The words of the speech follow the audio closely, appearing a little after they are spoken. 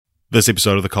This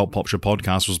episode of the Cult Popture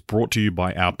podcast was brought to you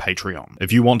by our Patreon.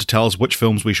 If you want to tell us which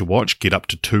films we should watch, get up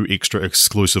to 2 extra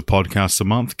exclusive podcasts a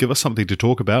month, give us something to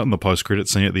talk about in the post-credit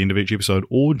scene at the end of each episode,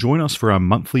 or join us for our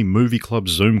monthly Movie Club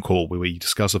Zoom call where we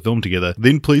discuss a film together,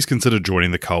 then please consider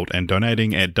joining the cult and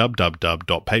donating at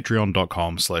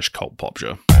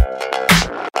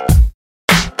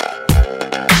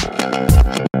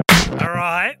www.patreon.com/cultpopture.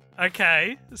 Alright,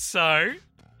 okay, so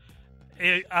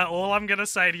all I'm gonna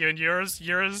say to you, and you're as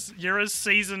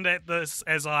seasoned at this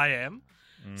as I am,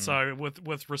 so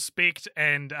with respect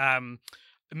and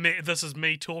this is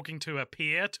me talking to a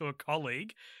peer, to a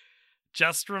colleague.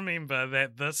 Just remember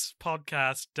that this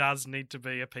podcast does need to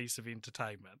be a piece of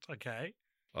entertainment, okay?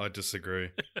 I disagree.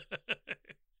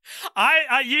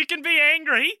 You can be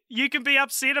angry, you can be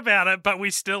upset about it, but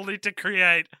we still need to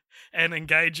create an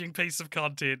engaging piece of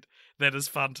content that is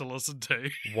fun to listen to.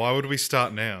 Why would we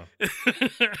start now?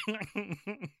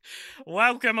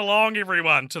 Welcome along,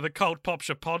 everyone, to the Cult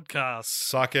Popture podcast.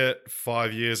 Suck it,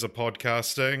 5 years of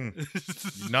podcasting.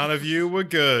 None of you were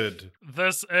good.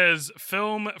 This is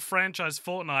Film Franchise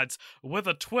Fortnights with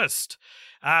a twist,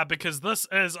 because this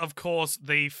is, of course,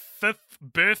 the 5th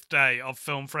birthday of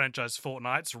Film Franchise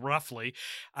Fortnights, roughly,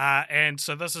 and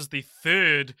so this is the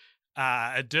 3rd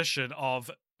edition of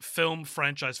Film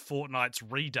Franchise Fortnights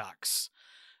Redux,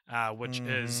 which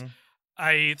is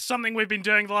something we've been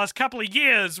doing the last couple of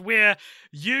years, where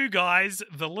you guys,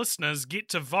 the listeners, get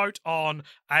to vote on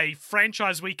a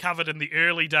franchise we covered in the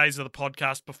early days of the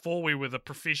podcast before we were the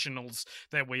professionals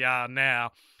that we are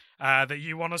now, that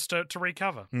you want us to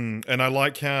recover. And I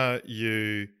like how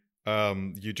you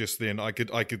just then, I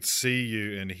could see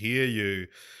you and hear you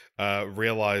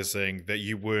realizing that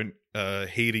you weren't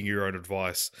heeding your own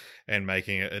advice and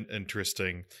making it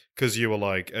interesting, because you were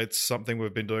like, it's something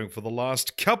we've been doing for the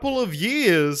last couple of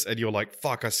years, and you were like,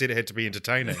 fuck, I said it had to be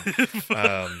entertaining.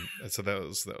 So that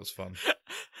was fun.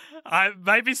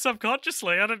 Maybe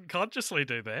subconsciously, I didn't consciously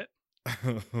do that.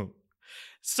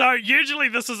 So usually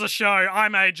this is a show,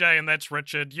 I'm AJ and that's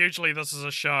Richard. Usually this is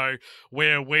a show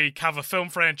where we cover film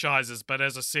franchises, but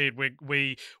as I said,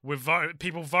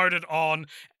 people voted on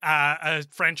a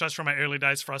franchise from our early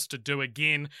days for us to do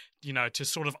again, to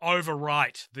sort of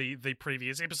overwrite the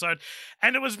previous episode.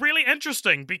 And it was really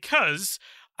interesting because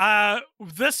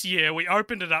this year we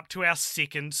opened it up to our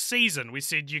 2nd season. We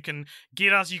said you can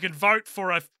vote for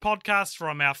a podcast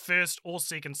from our 1st or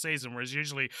 2nd season, whereas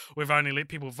usually we've only let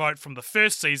people vote from the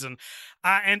 1st season.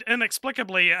 And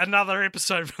inexplicably, another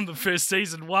episode from the 1st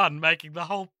season won, making the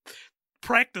whole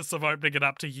practice of opening it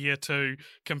up to year 2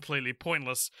 completely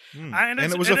pointless. And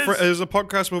it was a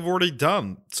podcast we've already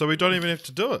done, so we don't even have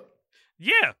to do it.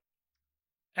 Yeah.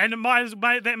 And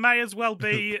that may as well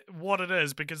be what it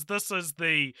is, because this is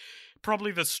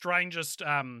probably the strangest.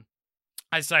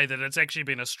 I say that it's actually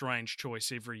been a strange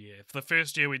choice every year. For the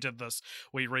first year we did this,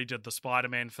 we redid the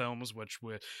Spider-Man films, which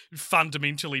were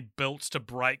fundamentally built to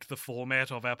break the format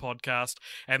of our podcast.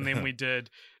 And then we had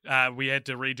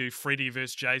to redo Freddy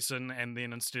vs. Jason, and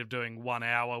then instead of doing 1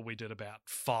 hour, we did about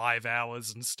 5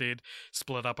 hours instead,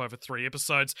 split up over 3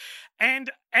 episodes.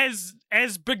 And as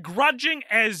begrudging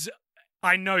as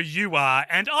I know you are,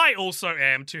 and I also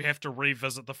am, to have to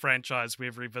revisit the franchise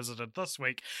we've revisited this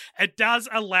week, it does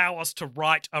allow us to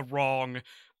right a wrong,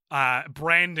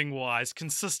 branding-wise,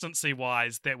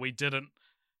 consistency-wise, what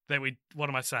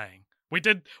am I saying? We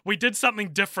did something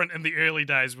different in the early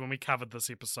days when we covered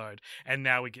this episode, and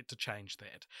now we get to change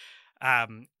that.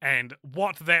 And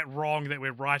what that wrong that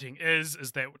we're righting is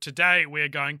that today we're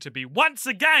going to be, once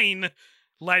again,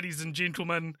 ladies and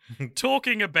gentlemen,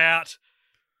 talking about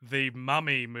the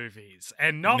Mummy movies,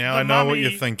 and not now the I know Mummy. What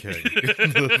you're thinking.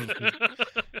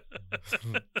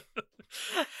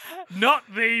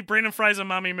 Not the Brendan Fraser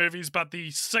Mummy movies, but the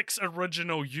 6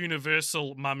 original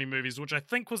Universal Mummy movies, which I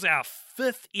think was our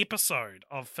 5th episode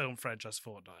of Film Franchise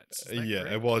Fortnights. Yeah,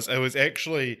 correct? It was. It was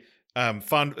actually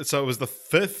fun. So it was the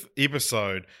 5th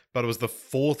episode, but it was the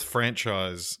 4th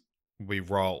franchise we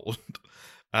rolled.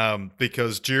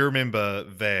 Because do you remember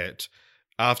that?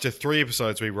 After 3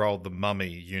 episodes, we rolled the Mummy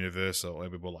Universal,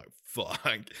 and we were like,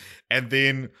 fuck. And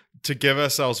then, to give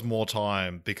ourselves more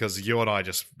time, because you and I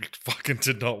just fucking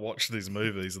did not watch these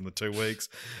movies in the 2 weeks,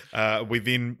 we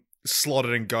then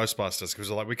slotted in Ghostbusters,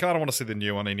 because we're like, we kind of want to see the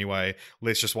new one anyway.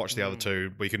 Let's just watch the other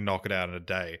 2. We can knock it out in a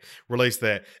day. Release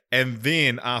that. And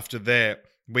then, after that,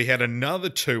 we had another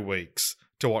 2 weeks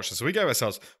to watch this. So we gave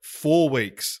ourselves 4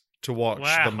 weeks to watch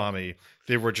The Mummy,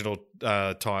 the original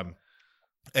time.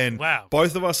 And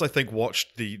both of us, I think,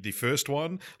 watched the first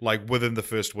one, like, within the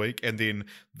first week, and then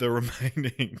the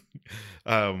remaining,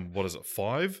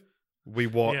 5? We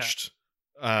watched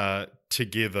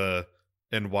together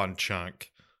in one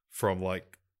chunk from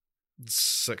like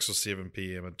 6 or 7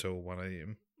 p.m. until 1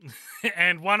 a.m.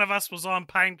 And one of us was on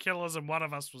painkillers and one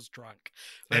of us was drunk.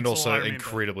 And That's all I also remember.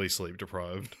 incredibly sleep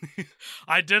deprived.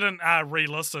 I didn't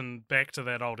re-listen back to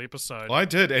that old episode. I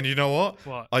did, and you know what?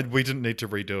 What? We didn't need to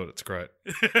redo it. It's great.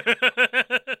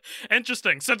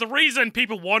 Interesting. So the reason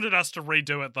people wanted us to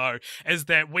redo it, though, is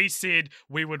that we said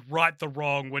we would right the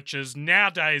wrong, which is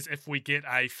nowadays if we get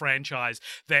a franchise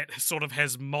that sort of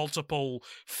has multiple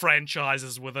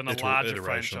franchises within a larger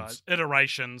franchise,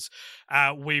 iterations,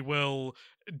 we will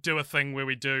do a thing where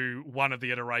we do one of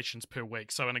the iterations per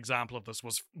week. So an example of this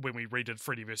was when we redid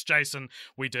Freddy vs. Jason.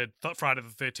 We did Friday the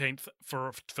 13th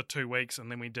for 2 weeks,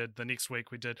 and then we did the next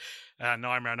week we did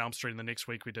Nightmare on Elm Street, and the next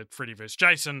week we did Freddy vs.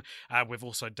 Jason. We've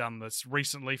also done this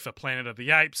recently for Planet of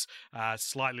the Apes,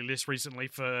 slightly less recently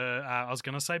for, I was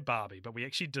going to say Barbie, but we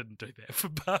actually didn't do that for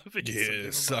Barbie.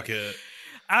 Yeah, suck it.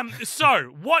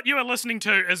 So what you are listening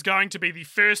to is going to be the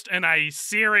first in a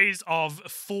series of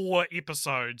 4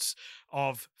 episodes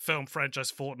of Film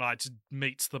Franchise Fortnight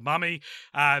Meets the Mummy.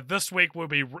 This week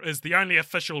is the only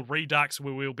official redux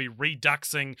where we'll be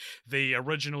reduxing the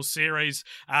original series.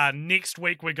 Next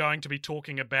week we're going to be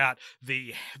talking about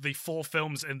the 4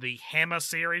 films in the Hammer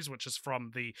series, which is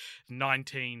from the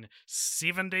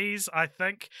 1970s, I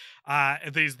think.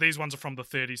 These ones are from the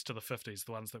 30s to the 50s,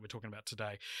 the ones that we're talking about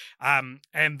today.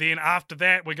 And then after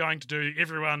that, we're going to do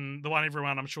the one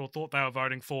everyone I'm sure thought they were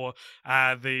voting for,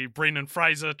 the Brendan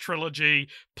Fraser trilogy,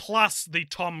 plus the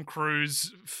Tom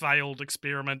Cruise failed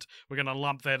experiment. We're going to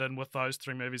lump that in with those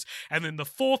 3 movies. And then the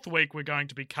 4th week, we're going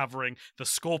to be covering the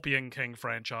Scorpion King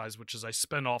franchise, which is a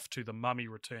spin-off to The Mummy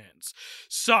Returns.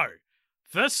 So,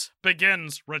 this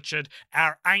begins, Richard,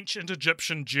 our ancient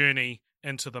Egyptian journey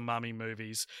into the Mummy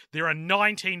movies. There are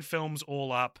 19 films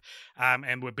all up,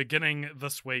 and we're beginning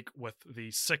this week with the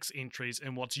 6 entries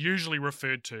in what's usually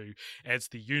referred to as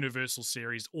the Universal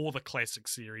series or the Classic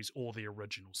series or the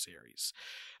original series.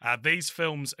 These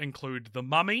films include The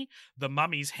Mummy, The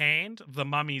Mummy's Hand, The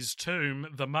Mummy's Tomb,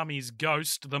 The Mummy's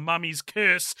Ghost, The Mummy's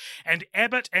Curse, and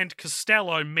Abbott and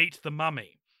Costello Meet the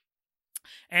Mummy.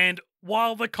 And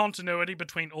while the continuity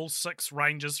between all 6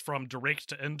 ranges from direct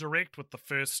to indirect, with the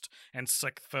 1st and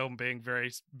 6th film being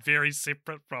very, very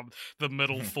separate from the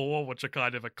middle 4, which are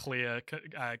kind of a clear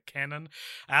canon,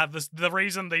 the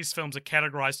reason these films are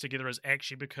categorized together is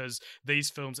actually because these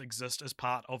films exist as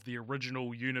part of the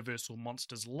original Universal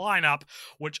Monsters lineup,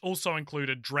 which also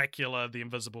included Dracula, The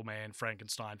Invisible Man,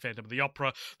 Frankenstein, Phantom of the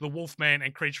Opera, The Wolfman,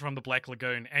 and Creature from the Black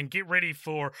Lagoon. And get ready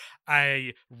for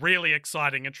a really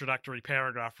exciting introductory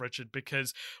paragraph, Richard,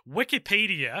 because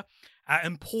Wikipedia,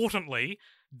 importantly,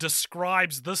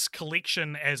 describes this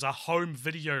collection as a home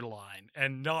video line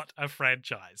and not a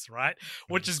franchise, right?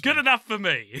 Which is good enough for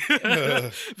me.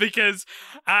 Because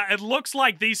it looks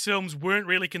like these films weren't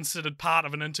really considered part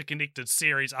of an interconnected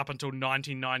series up until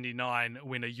 1999,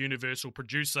 when a Universal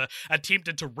producer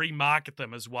attempted to remarket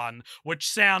them as one, which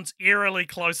sounds eerily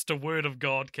close to Word of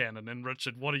God canon. And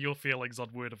Richard, what are your feelings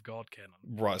on Word of God canon?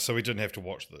 Right, so we didn't have to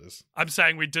watch this. I'm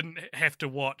saying we didn't have to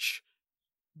watch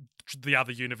the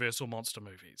other Universal monster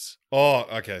movies. Oh,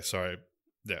 okay, sorry.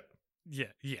 Yeah.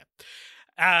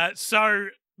 So,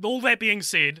 all that being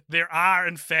said, there are,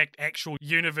 in fact, actual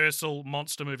Universal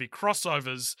monster movie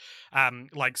crossovers,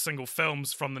 like single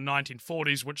films from the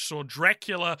 1940s, which saw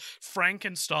Dracula,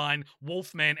 Frankenstein,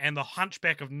 Wolfman, and the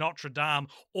Hunchback of Notre Dame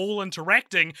all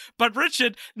interacting, but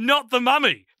Richard, not the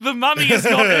Mummy. The Mummy is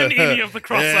not in any of the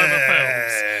crossover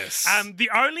films. The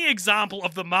only example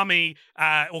of the Mummy,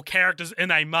 or characters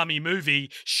in a Mummy movie,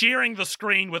 sharing the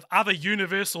screen with other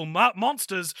Universal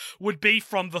monsters would be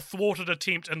from the thwarted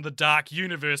attempt in the Dark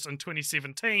Universe in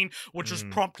 2017, which was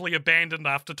promptly abandoned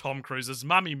after Tom Cruise's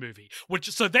Mummy movie.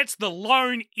 So that's the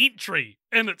lone entry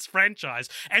in its franchise,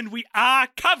 and we are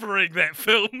covering that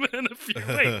film in a few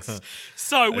weeks.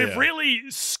 So we've really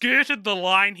skirted the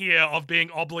line here of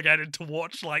being obligated to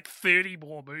watch like 30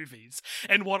 more movies.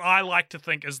 And what I like to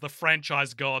think is the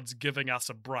franchise gods giving us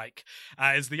a break,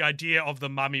 is the idea of the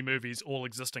Mummy movies all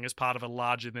existing as part of a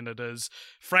larger than it is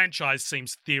franchise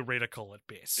seems theoretical at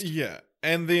best. Yeah.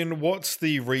 And then what's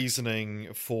the reasoning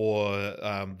for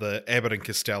the Abbott and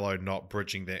Costello not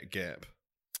bridging that gap?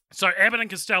 So Abbott and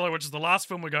Costello, which is the last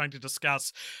film we're going to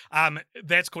discuss,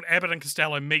 that's called Abbott and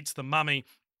Costello Meets the Mummy.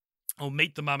 or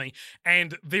Meet the Mummy,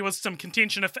 and there was some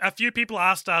contention. A few people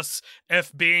asked us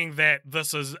if, being that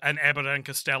this is an Abbott and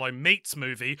Costello meets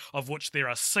movie, of which there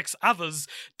are 6 others,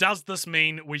 does this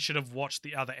mean we should have watched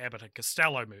the other Abbott and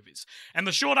Costello movies? And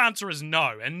the short answer is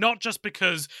no, and not just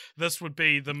because this would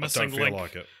be the missing I don't feel link.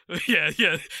 like it.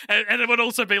 Yeah, and it would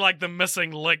also be like the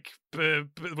missing link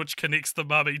which connects the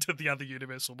Mummy to the other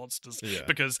Universal monsters,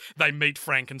 because they meet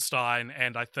Frankenstein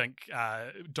and I think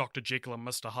Dr. Jekyll and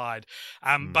Mr. Hyde,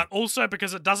 but also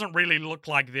because it doesn't really look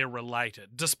like they're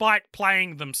related. Despite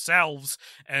playing themselves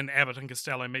in Abbott and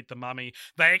Costello Meet the Mummy,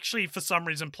 they actually for some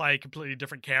reason play completely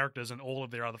different characters in all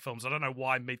of their other films. I don't know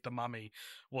why Meet the Mummy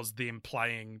was them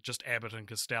playing just Abbott and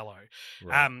Costello.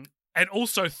 Right. And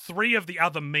also 3 of the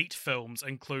other Meat films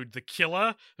include The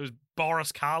Killer, who's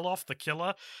Boris Karloff, The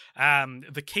Killer,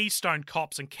 The Keystone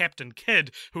Cops, and Captain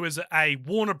Kidd, who is a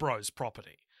Warner Bros.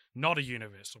 Property, not a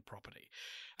Universal property.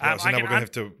 Right, so now we're going to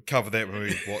have to cover that when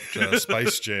we watch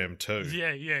Space Jam too.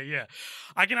 Yeah.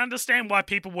 I can understand why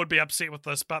people would be upset with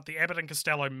this, but the Abbott and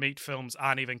Costello Meat films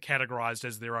aren't even categorized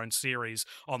as their own series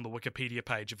on the Wikipedia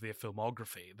page of their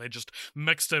filmography. They're just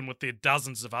mixed in with their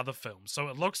dozens of other films. So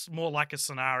it looks more like a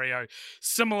scenario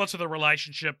similar to the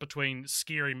relationship between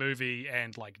Scary Movie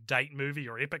and like Date Movie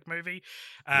or Epic Movie.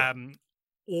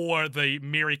 Or the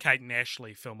Mary-Kate and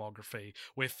Ashley filmography,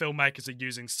 where filmmakers are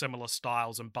using similar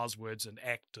styles and buzzwords and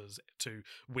actors to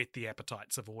whet the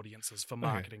appetites of audiences for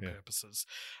marketing purposes.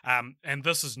 And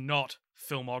this is not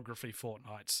filmography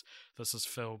fortnights. This is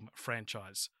film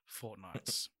franchise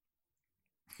fortnights.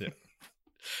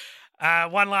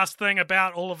 One last thing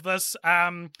about all of this.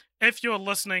 If you're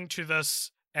listening to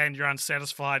this and you're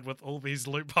unsatisfied with all these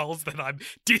loopholes that I'm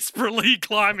desperately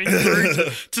climbing through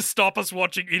to stop us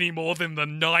watching any more than the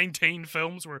 19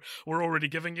 films we're already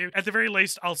giving you. At the very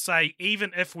least, I'll say,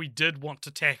 even if we did want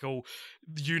to tackle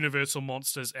Universal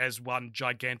Monsters as one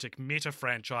gigantic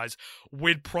meta-franchise,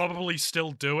 we'd probably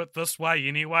still do it this way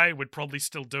anyway. We'd probably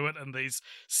still do it in these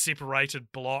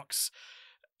separated blocks.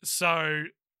 So,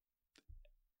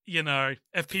 you know,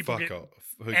 if people get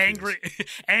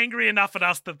angry enough at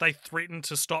us that they threaten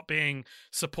to stop being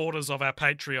supporters of our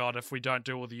Patreon if we don't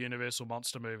do all the Universal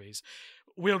Monster movies,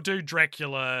 we'll do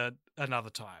Dracula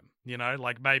another time. You know,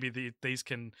 like maybe these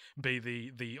can be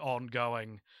the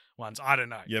ongoing ones. I don't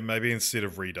know. Yeah, maybe instead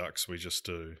of Redux, we just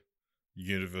do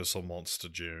Universal Monster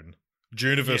June.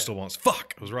 Juniversal Monster.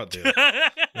 Fuck, I was right there.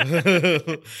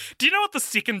 Do you know what the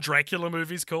second Dracula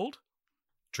movie's called?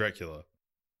 Dracula.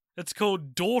 It's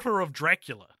called Daughter of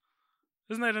Dracula.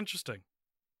 Isn't that interesting?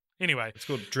 Anyway. It's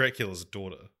called Dracula's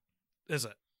Daughter. Is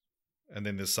it? And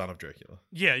then there's Son of Dracula.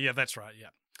 Yeah, that's right, yeah.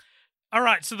 All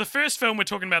right, so the first film we're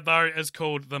talking about, though, is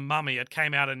called The Mummy. It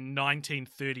came out in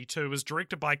 1932. It was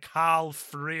directed by Carl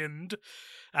Friend.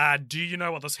 Do you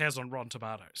know what this has on Rotten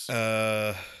Tomatoes?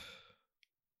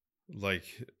 Like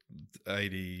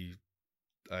 88.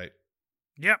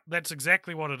 Yep, that's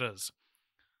exactly what it is.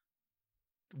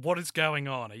 What is going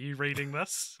on? Are you reading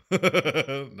this?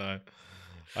 No.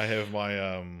 I have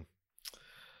my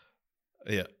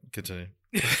continue.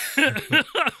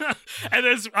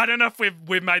 And I don't know if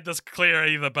we've made this clear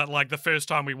either, but like the first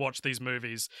time we watched these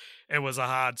movies, it was a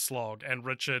hard slog. And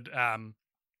Richard,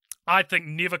 I think,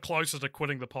 never closer to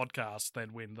quitting the podcast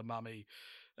than when The Mummy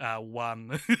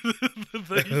won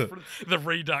the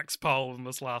Redux poll in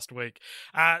this last week.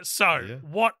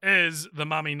 What is The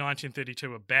Mummy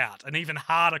 1932 about? An even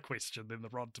harder question than the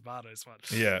Rotten Tomatoes one.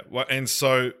 Yeah, well, and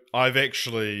so I've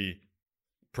actually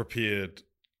prepared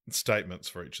statements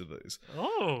for each of these.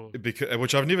 Oh.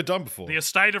 Which I've never done before. The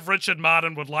estate of Richard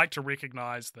Martin would like to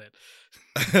recognise that.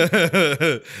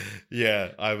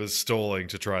 Yeah, I was stalling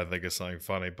to try and think of something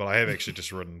funny, but I have actually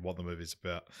just written what the movie's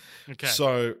about. Okay.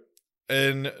 So,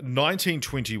 in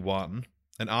 1921,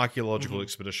 an archaeological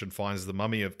expedition finds the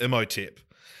mummy of Imhotep.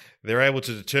 They're able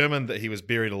to determine that he was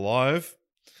buried alive,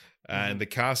 and the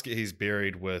casket he's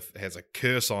buried with has a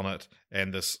curse on it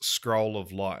and this scroll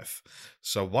of life.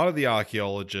 So one of the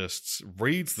archaeologists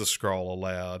reads the scroll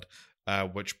aloud,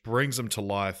 which brings him to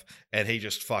life, and he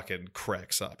just fucking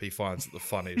cracks up. He finds it the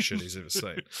funniest shit he's ever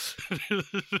seen.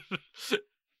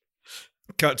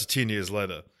 Cut to 10 years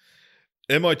later.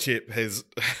 Imhotep has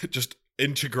just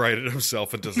integrated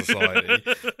himself into society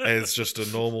as just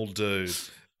a normal dude,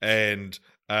 and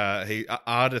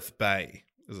Ardith Bey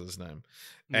is his name,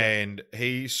 and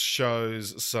he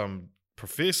shows some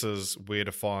professors where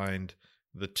to find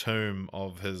the tomb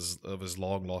of his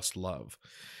long lost love,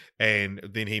 and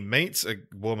then he meets a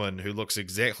woman who looks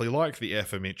exactly like the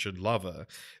aforementioned lover,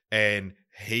 and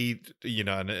he, in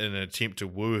an attempt to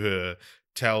woo her,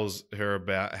 tells her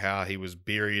about how he was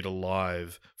buried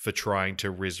alive for trying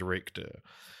to resurrect her.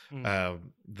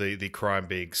 The crime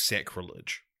being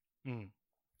sacrilege. Mm.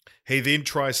 He then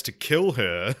tries to kill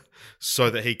her so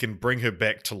that he can bring her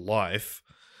back to life,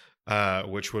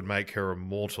 which would make her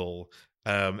immortal.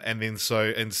 And then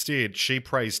so instead she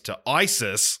prays to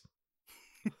Isis,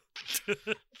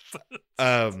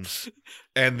 and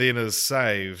then is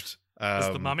saved. Is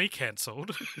the mummy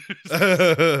cancelled?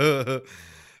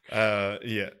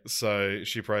 Yeah, so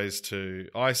she prays to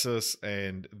Isis,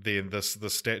 and then the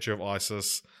statue of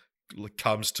Isis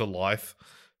comes to life.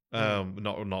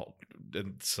 Not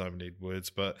in so many words,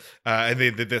 but and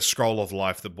then the scroll of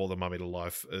life that brought the mummy to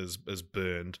life is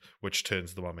burned, which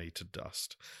turns the mummy to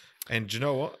dust. And do you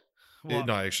know what?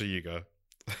 No, actually, you go.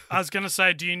 I was going to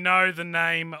say, do you know the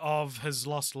name of his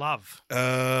lost love?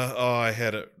 I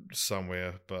had it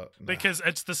somewhere, but no. Because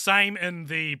it's the same in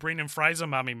the Brendan Fraser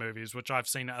mummy movies, which I've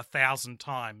seen 1,000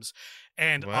 times.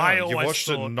 And Wow, I always you watched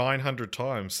thought... it 900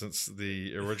 times since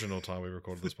the original time we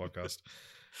recorded this podcast.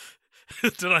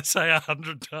 Did I say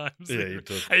 100 times? Yeah, you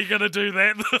did. Are you going to do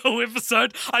that the whole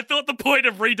episode? I thought the point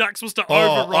of Redux was to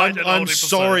override an old I'm episode.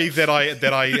 sorry that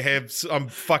I'm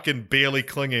fucking barely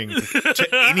clinging to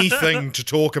anything to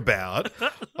talk about.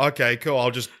 Okay, cool.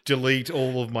 I'll just delete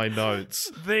all of my notes.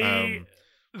 The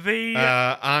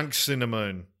Ankh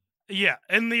Cinnamon. Yeah,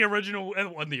 in the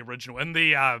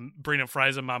Brendan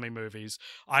Fraser mummy movies,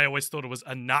 I always thought it was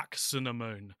Ankh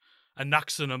Cinnamon.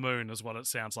 Anuxinamoon is what it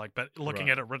sounds like, but looking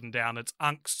at it written down, it's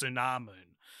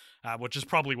Unxinamoon, which is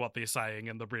probably what they're saying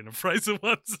in the Brendan Fraser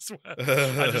ones as well.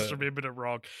 I just remembered it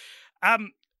wrong.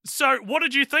 So what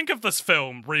did you think of this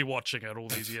film, rewatching it all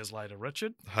these years later,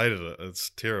 Richard? Hated it. It's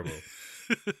terrible.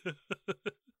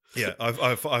 Yeah,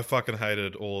 I fucking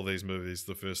hated all of these movies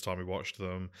the first time we watched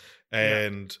them.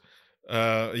 And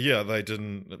they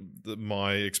didn't,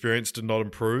 my experience did not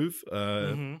improve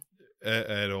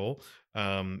at all.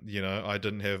 I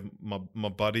didn't have my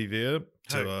buddy there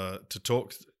to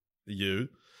talk to you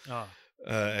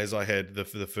as I had the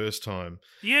first time.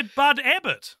 You had Bud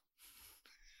Abbott.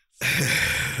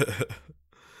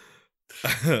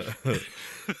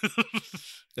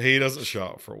 He doesn't show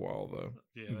up for a while though.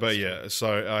 Yeah, but yeah, true.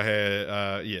 So I had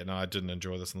I didn't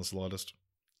enjoy this in the slightest.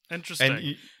 Interesting.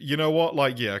 And you know what?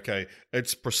 Like, yeah, okay,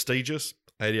 it's prestigious,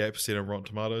 88% on Rotten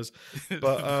Tomatoes,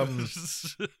 but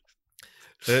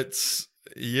it's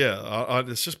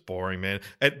it's just boring, man.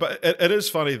 But it is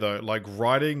funny though, like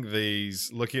writing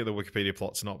these, looking at the Wikipedia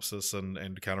plot synopsis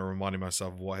and kind of reminding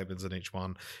myself of what happens in each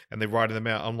one, and then writing them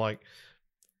out. I'm like,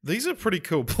 these are pretty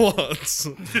cool plots,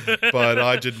 but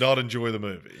I did not enjoy the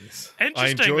movies. I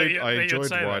enjoyed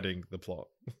writing the plot.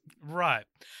 Right,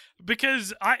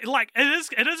 because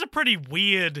it is a pretty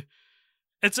weird.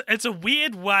 It's a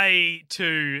weird way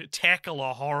to tackle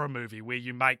a horror movie where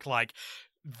you make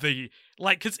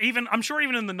because I'm sure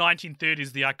even in the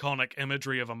 1930s, the iconic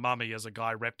imagery of a mummy as a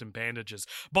guy wrapped in bandages.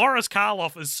 Boris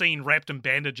Karloff is seen wrapped in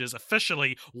bandages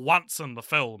officially once in the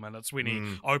film, and it's when he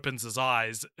opens his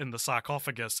eyes in the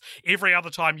sarcophagus. Every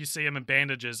other time you see him in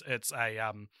bandages, it's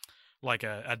a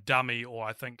dummy, or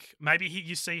I think maybe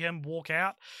you see him walk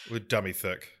out with dummy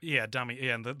thick. Yeah, dummy.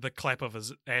 Yeah, and the clap of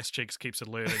his ass cheeks keeps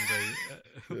alerting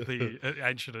the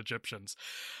ancient Egyptians.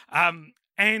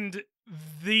 And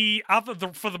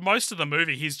for the most of the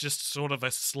movie, he's just sort of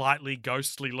a slightly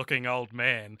ghostly looking old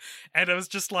man. And it was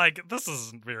just like, this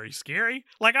isn't very scary.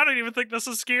 Like, I don't even think this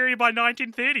is scary by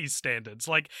 1930s standards.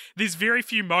 Like, there's very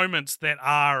few moments that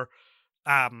are,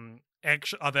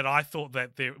 that I thought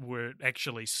that they were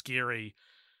actually scary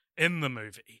in the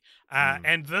movie.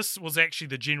 And this was actually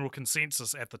the general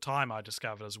consensus at the time, I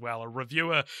discovered as well. A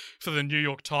reviewer for the New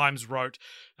York Times wrote,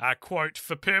 quote,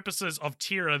 "For purposes of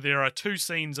terror, there are two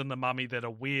scenes in The Mummy that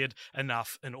are weird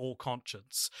enough in all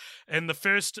conscience. In the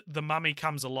first, the mummy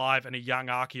comes alive and a young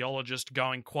archaeologist,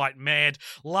 going quite mad,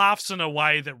 laughs in a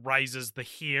way that raises the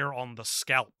hair on the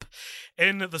scalp.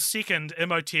 In the second,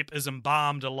 Imhotep is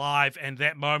embalmed alive, and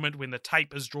that moment when the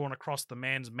tape is drawn across the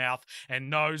man's mouth and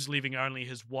nose, leaving only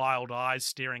his wild eyes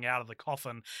staring out of the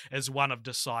coffin, is one of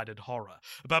decided horror.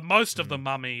 But most of The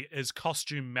Mummy is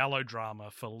costume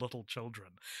melodrama for little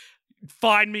children."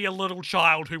 Find me a little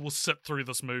child who will sit through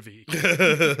this movie.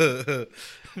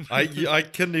 I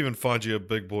couldn't even find you a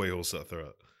big boy who'll sit through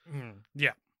it.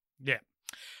 Yeah.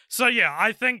 So yeah,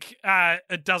 I think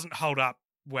it doesn't hold up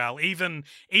well, even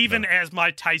as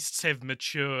my tastes have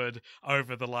matured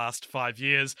over the last 5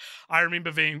 years, I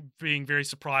remember being very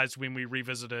surprised when we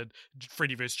revisited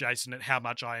Freddy vs. Jason at how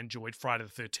much I enjoyed Friday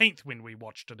the 13th when we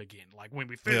watched it again. Like, when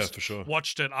we first for sure.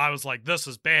 watched it, I was like, this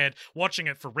is bad. Watching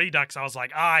it for Redux, I was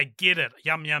like, I get it.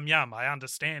 Yum, yum, yum. I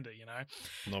understand it, you know?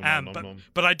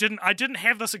 But I didn't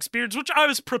have this experience, which I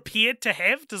was prepared to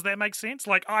have. Does that make sense?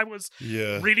 Like, I was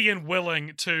ready and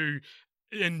willing to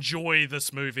enjoy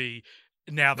this movie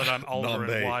now that I'm older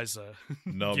and wiser.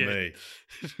 Not me.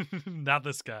 Not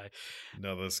this guy.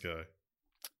 Not this guy.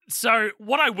 So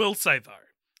what I will say, though,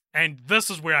 and this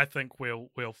is where I think we'll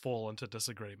fall into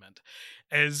disagreement,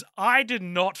 is I did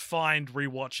not find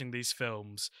rewatching these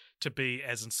films to be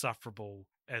as insufferable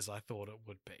as I thought it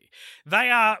would be. They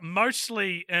are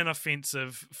mostly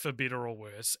inoffensive, for better or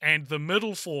worse, and the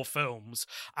middle 4 films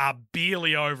are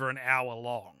barely over an hour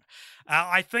long.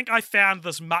 I think I found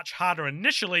this much harder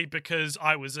initially because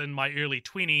I was in my early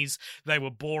 20s, they were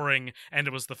boring, and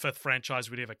it was the 5th franchise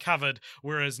we'd ever covered,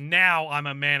 whereas now I'm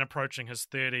a man approaching his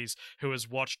 30s who has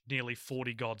watched nearly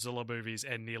 40 Godzilla movies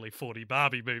and nearly 40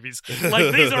 Barbie movies.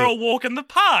 Like, these are a walk in the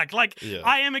park. Like,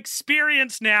 I am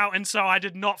experienced now, and so I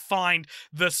did not find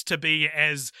this to be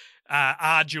as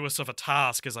arduous of a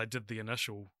task as I did the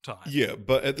initial time. Yeah,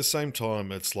 but at the same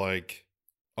time, it's like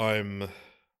I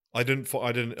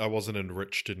wasn't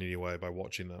enriched in any way by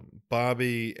watching them.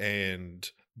 Barbie and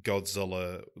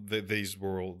Godzilla,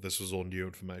 this was all new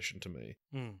information to me.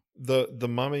 The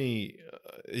Mummy,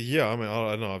 I mean,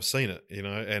 I don't know, I've seen it, you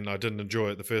know, and I didn't enjoy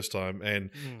it the first time. And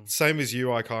same as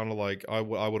you, I kind of like, I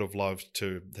would have loved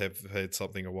to have had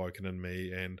something awoken in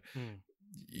me and,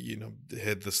 you know,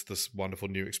 had this wonderful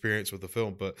new experience with the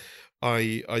film, but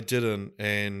I didn't.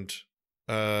 And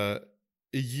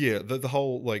the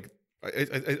whole, like,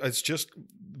 it's just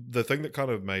the thing that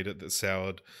kind of made it that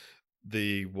soured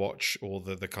the watch, or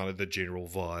the kind of the general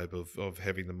vibe of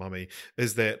having the Mummy,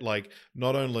 is that, like,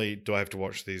 not only do I have to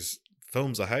watch these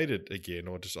films I hated again,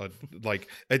 or just like,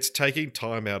 it's taking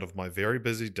time out of my very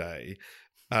busy day.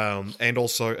 And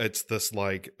also it's this,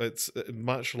 like, it's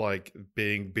much like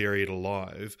being buried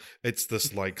alive. It's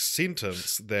this, like,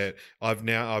 sentence that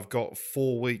I've got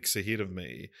 4 weeks ahead of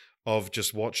me of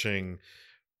just watching,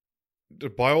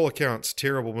 by all accounts,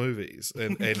 terrible movies,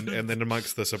 and then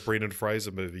amongst this, a Brendan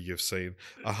Fraser movie you've seen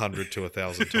 100 to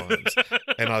 1,000 times,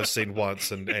 and I've seen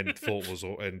once and thought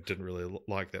and didn't really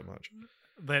like that much.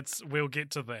 We'll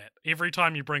get to that. Every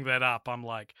time you bring that up, I'm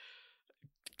like,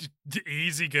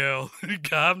 easy, girl,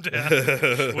 calm down.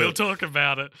 We'll talk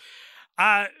about it.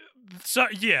 So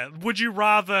yeah, would you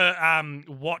rather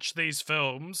watch these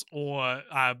films or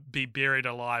be buried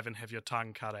alive and have your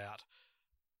tongue cut out?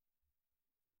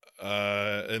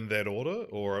 In that order,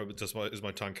 or just is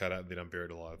my tongue cut out and then I'm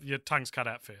buried alive? Your tongue's cut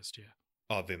out first, yeah.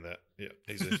 Oh, then that, yeah,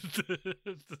 easy.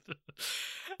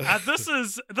 This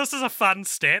is a fun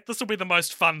stat. This will be the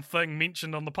most fun thing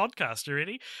mentioned on the podcast. You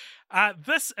ready?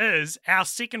 This is our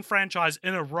second franchise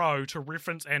in a row to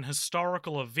reference an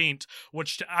historical event,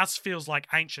 which to us feels like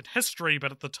ancient history,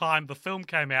 but at the time the film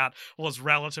came out was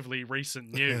relatively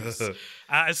recent news.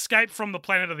 Escape from the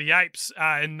Planet of the Apes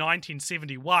in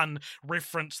 1971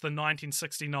 referenced the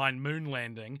 1969 moon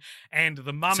landing, and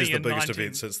The Mummy This is the biggest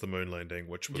event since the moon landing,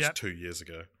 which was 2 years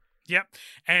ago. Yep,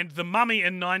 and The Mummy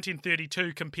in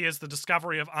 1932 compares the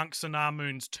discovery of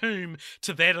Ankh-Senamun's tomb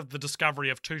to that of the discovery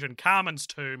of Tutankhamun's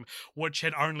tomb, which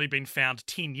had only been found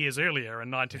 10 years earlier in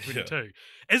 1922.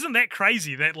 Yeah. Isn't that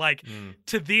crazy that, like,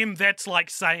 to them that's like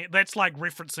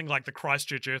referencing, like, the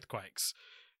Christchurch earthquakes?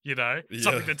 You know,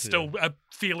 something that's still a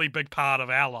fairly big part of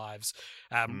our lives,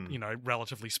 you know,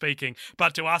 relatively speaking.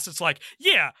 But to us, it's like,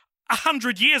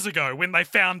 100 years ago when they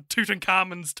found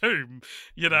Tutankhamun's tomb,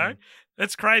 you know?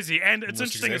 It's crazy, and it's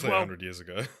interesting as well. 100 years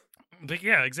ago.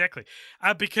 Yeah, exactly.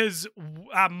 Because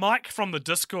Mike from the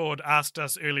Discord asked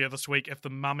us earlier this week if The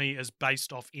Mummy is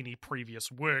based off any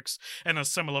previous works in a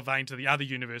similar vein to the other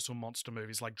Universal monster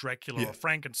movies like Dracula or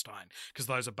Frankenstein, because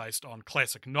those are based on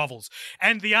classic novels.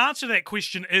 And the answer to that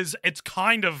question is it's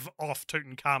kind of off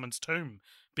Tutankhamun's tomb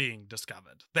being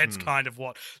discovered. That's kind of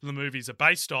what the movies are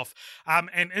based off.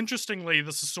 And interestingly,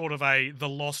 this is sort of the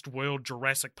Lost World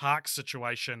Jurassic Park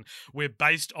situation, where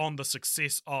based on the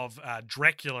success of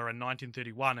Dracula in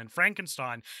 1931 and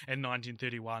Frankenstein in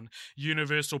 1931,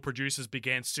 Universal producers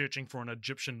began searching for an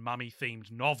Egyptian mummy-themed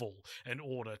novel in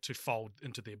order to fold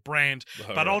into their brand,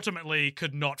 but ultimately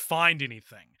could not find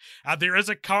anything. There is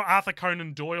a Arthur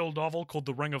Conan Doyle novel called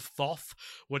The Ring of Thoth,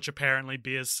 which apparently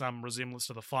bears some resemblance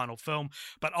to the final film,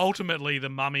 But ultimately, The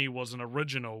Mummy was an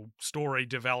original story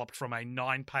developed from a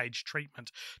 9-page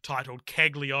treatment titled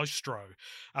Cagliostro,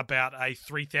 about a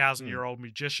 3,000-year-old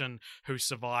magician who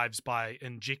survives by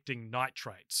injecting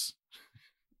nitrates.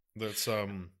 That's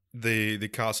the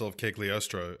Castle of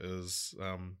Cagliostro is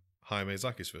Hayao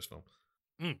Miyazaki's first film.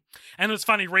 And it's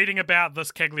funny reading about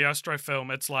this Cagliostro film.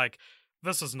 It's like,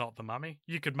 this is not The Mummy.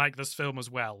 You could make this film as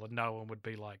well, and no one would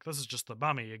be like, this is just The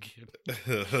Mummy again.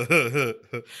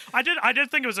 I did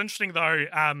think it was interesting though.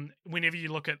 Whenever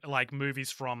you look at like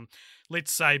movies from,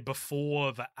 let's say,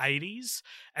 before the 80s,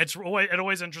 it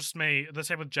always interests me. This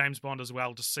happened with James Bond as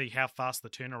well, to see how fast the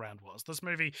turnaround was. This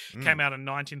movie came out in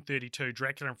 1932.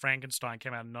 Dracula and Frankenstein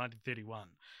came out in 1931.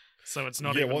 So it's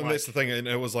not even that's the thing. And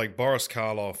it was like Boris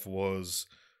Karloff was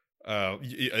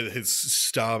his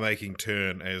star-making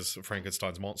turn as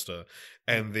Frankenstein's monster.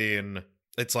 And then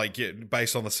it's like,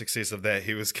 based on the success of that,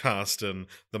 he was cast in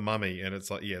The Mummy. And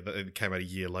it's like, it came out a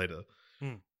year later.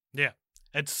 Yeah.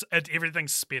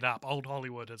 Everything's sped up. Old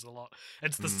Hollywood is a lot.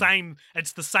 It's the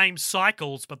same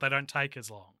cycles, but they don't take as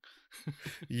long.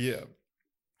 Yeah.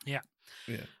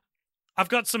 I've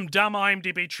got some dumb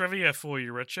IMDb trivia for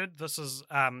you, Richard. This is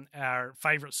our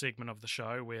favourite segment of the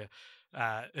show, where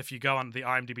if you go on the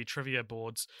IMDb trivia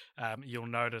boards, you'll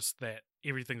notice that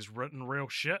everything's written real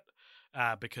shit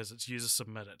because it's user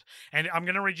submitted. And I'm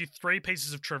going to read you 3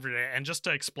 pieces of trivia, and just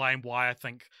to explain why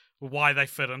they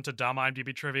fit into dumb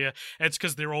IMDb trivia, it's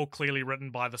because they're all clearly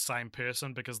written by the same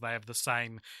person, because they have the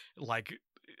same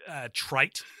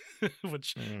trait.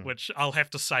 which I'll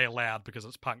have to say aloud because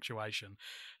it's punctuation.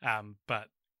 And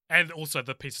also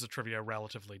the pieces of trivia are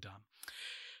relatively dumb.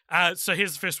 So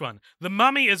here's the first one. The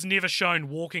Mummy is never shown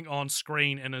walking on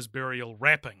screen in his burial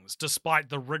wrappings, despite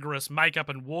the rigorous makeup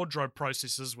and wardrobe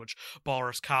processes which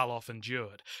Boris Karloff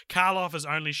endured. Karloff is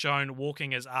only shown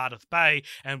walking as Ardith Bay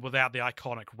and without the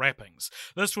iconic wrappings.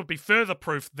 This would be further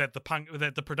proof that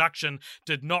the production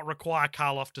did not require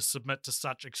Karloff to submit to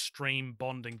such extreme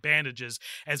bonding bandages,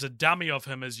 as a dummy of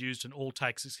him is used in all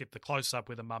takes except the close-up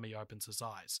where the mummy opens his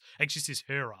eyes. Actually says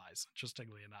her eyes,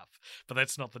 interestingly enough, but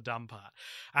that's not the dumb part.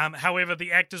 However,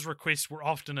 the actors' requests were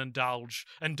often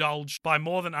indulged by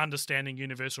more than understanding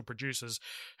Universal producers,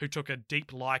 who took a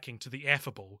deep liking to the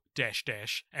affable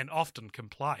 -- and often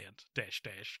compliant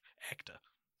 -- actor.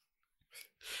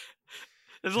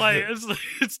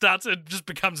 It just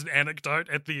becomes an anecdote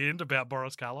at the end about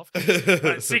Boris Karloff.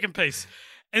 Second piece.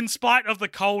 In spite of the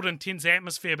cold, intense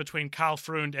atmosphere between Karl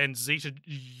Freund and Zita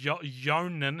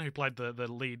Jonen, who played the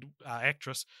lead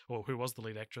actress, or who was the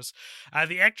lead actress,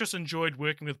 the actress enjoyed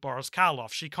working with Boris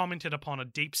Karloff. She commented upon a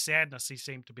deep sadness he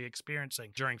seemed to be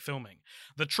experiencing during filming.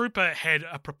 The trooper had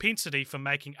a propensity for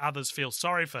making others feel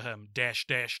sorry for him,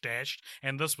 --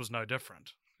 and this was no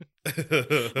different.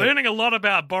 Learning a lot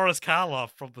about Boris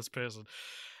Karloff from this person.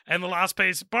 And the last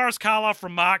piece, Boris Karloff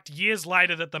remarked years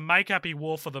later that the makeup he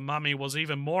wore for the mummy was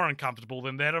even more uncomfortable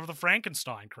than that of the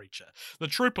Frankenstein creature. The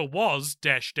trooper was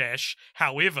 --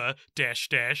 however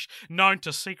known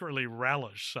to secretly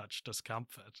relish such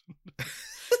discomfort.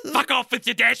 Fuck off with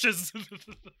your dashes!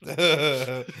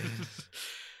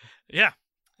 Yeah,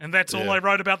 and that's all I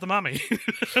wrote about the mummy.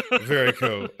 Very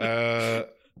cool. I'm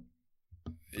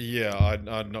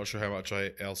not sure how much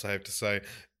else I have to say.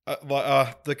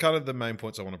 The kind of the main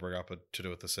points I want to bring up are to do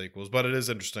with the sequels, but it is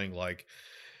interesting, like,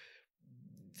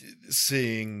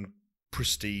 seeing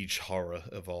prestige horror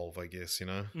evolve, I guess, you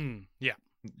know? Yeah,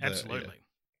 absolutely.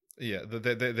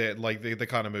 They're like the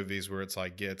kind of movies where it's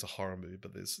like, it's a horror movie,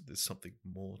 but there's something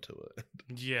more to it.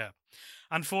 Yeah.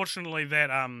 Unfortunately,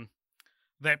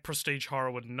 that prestige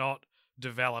horror would not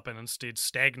develop and instead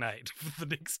stagnate for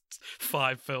the next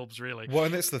 5 films, really. Well,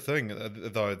 and that's the thing,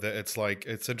 though, that it's like,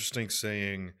 it's interesting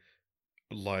seeing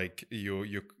like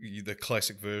the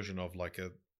classic version of like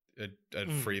a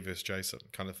Freddy vs. Jason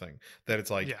kind of thing, that it's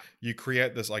like you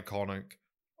create this iconic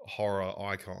horror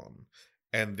icon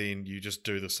and then you just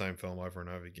do the same film over and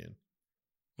over again.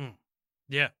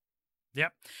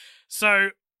 So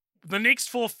the next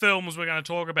 4 films we're going to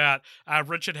talk about,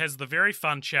 Richard has the very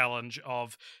fun challenge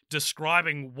of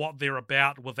describing what they're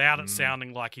about without it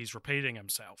sounding like he's repeating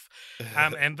himself.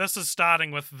 And this is starting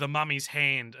with The Mummy's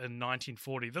Hand in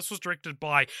 1940. This was directed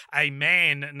by a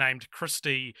man named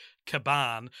Christy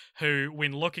Caban, who,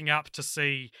 when looking up to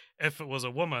see if it was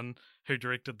a woman who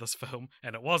directed this film,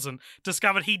 and it wasn't,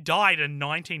 discovered he died in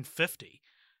 1950.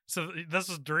 So this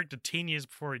was directed 10 years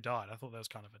before he died. I thought that was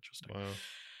kind of interesting. Wow.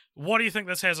 What do you think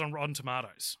this has on Rotten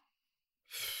Tomatoes?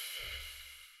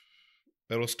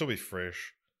 It'll still be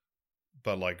fresh,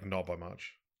 but like not by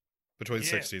much. Between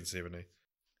 60 and 70.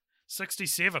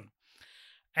 67.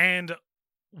 And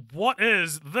what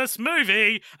is this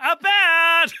movie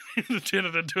about? Turn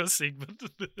it into a segment.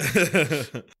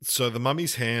 So the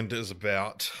mummy's hand is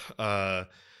about.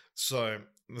 So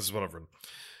this is what I've written.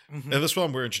 Mhm. In this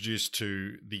one, we're introduced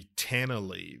to the Tanner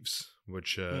leaves,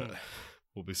 which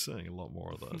we'll be seeing a lot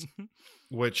more of those.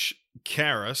 Which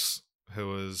Karis,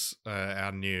 who is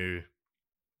our new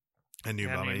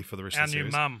mummy for the rest of the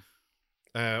series, our new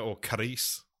mum, or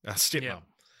Caris, our stepmom.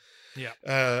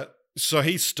 Yeah. So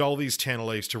he stole these Tanner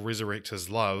leaves to resurrect his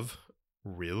love.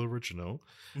 Real original.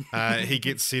 He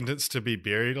gets sentenced to be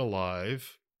buried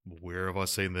alive. Where have I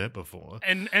seen that before?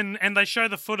 And they show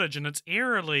the footage, and it's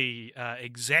eerily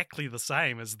exactly the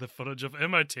same as the footage of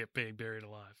Imhotep being buried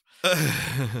alive.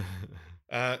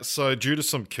 So due to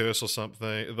some curse or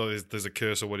something, there's a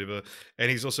curse or whatever, and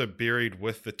he's also buried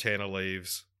with the Tanner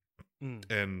leaves,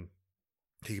 and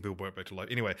he could be brought back to life.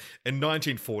 Anyway, in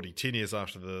 1940, 10 years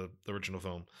after the original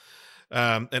film,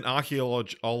 an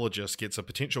archaeologist gets a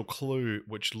potential clue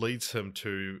which leads him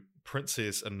to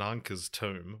Princess Ananka's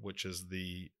tomb, which is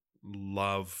the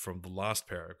love from the last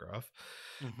paragraph.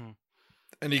 Mm-hmm.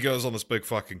 And he goes on this big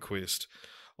fucking quest.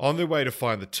 On their way to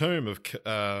find the tomb of,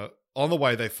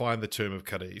 they find the tomb of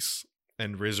Caris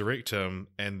and resurrect him,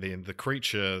 and then the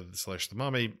creature / the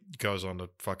mummy goes on a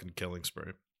fucking killing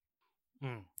spree.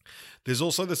 There's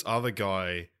also this other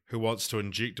guy who wants to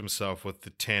inject himself with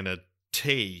the Tanner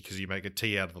tea, because you make a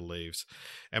tea out of the leaves,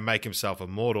 and make himself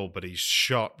immortal, but he's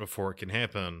shot before it can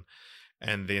happen,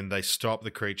 and then they stop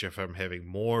the creature from having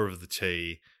more of the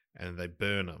tea, and they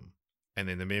burn him, and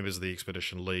then the members of the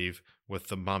expedition leave with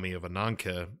the mummy of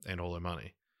Ananka and all her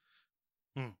money.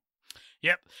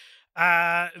 Yep.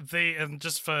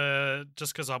 Just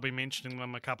because I'll be mentioning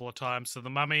them a couple of times. So the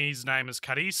mummy's name is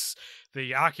Caris.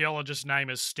 The archaeologist's name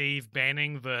is Steve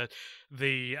Banning. The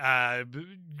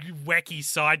wacky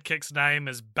sidekick's name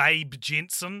is Babe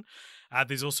Jensen.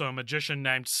 There's also a magician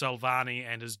named Salvani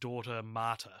and his daughter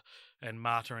Marta. And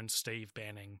Marta and Steve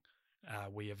Banning,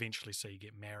 we eventually see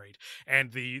get married.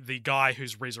 And the guy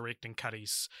who's resurrecting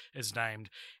Caris is named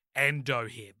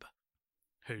Andoheb,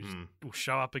 who will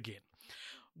show up again.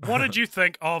 What did you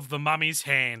think of the mummy's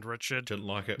hand, Richard? Didn't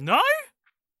like it. No?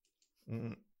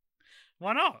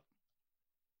 Why not?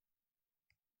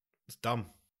 It's dumb.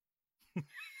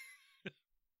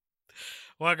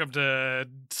 Welcome to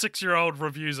 6-year-old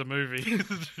reviews a movie.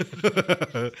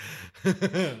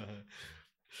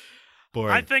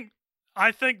 Boring.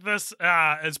 I think this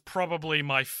is probably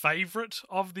my favourite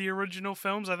of the original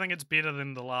films. I think it's better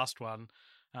than the last one,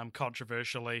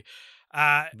 controversially.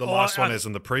 The last one as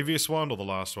in the previous one, or the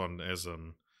last one as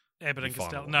in Abbott and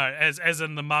Costello? No, as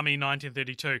in The Mummy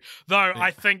 1932. Though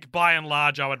I think by and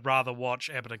large I would rather watch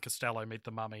Abbott and Costello meet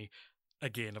the Mummy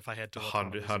again if I had to.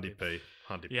 100p.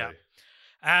 Yeah.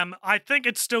 I think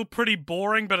it's still pretty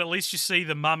boring, but at least you see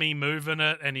the mummy move in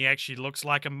it, and he actually looks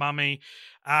like a mummy.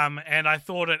 And I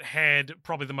thought it had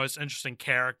probably the most interesting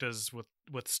characters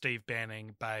with Steve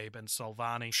Banning, Babe, and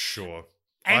Salvani. Sure.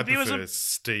 And I prefer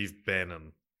Steve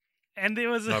Bannon. And there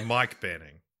was Mike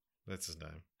Banning. That's his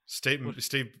name.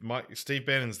 Steve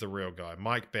Bannon's the real guy.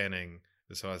 Mike Banning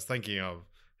is who I was thinking of,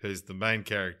 who's the main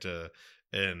character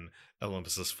in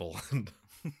Olympus Has Fallen.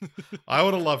 I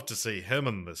would have loved to see him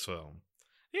in this film.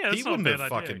 Yeah, he wouldn't have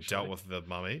fucking dealt with the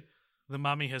mummy. The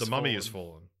mummy has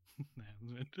fallen.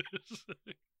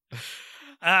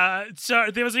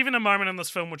 So there was even a moment in this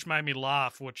film which made me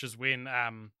laugh, which is when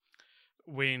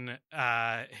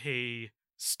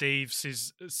Steve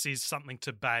says something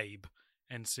to Babe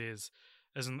and says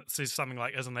something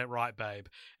like, "Isn't that right, Babe?"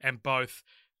 And both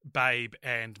Babe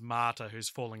and Marta, who's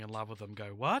falling in love with him,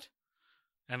 go, "What?"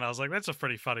 And I was like, that's a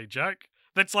pretty funny joke.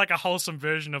 That's like a wholesome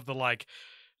version of the like,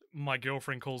 my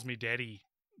girlfriend calls me daddy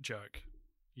joke,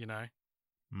 you know?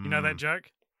 You know that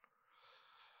joke?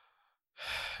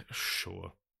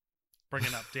 Sure.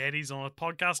 Bringing up daddies on a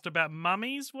podcast about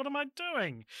mummies? What am I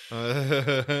doing?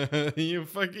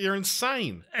 You're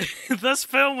insane. This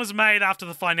film was made after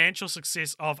the financial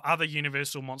success of other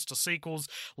Universal Monster sequels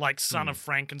like Son of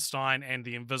Frankenstein and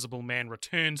The Invisible Man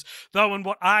Returns, though in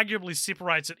what arguably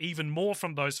separates it even more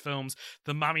from those films,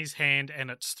 The Mummy's Hand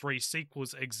and its 3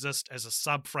 sequels exist as a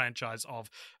sub-franchise of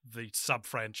the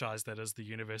sub-franchise that is the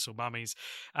Universal Mummies,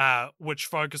 which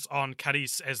focus on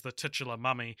Caris as the titular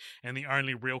mummy, and the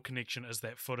only real connection is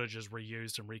that footage is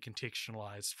reused and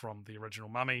recontextualized from the original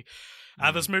Mummy.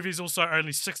 This movie is also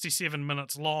only 67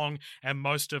 minutes long, and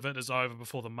most of it is over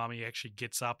before the mummy actually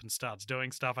gets up and starts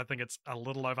doing stuff. I think it's a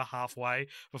little over halfway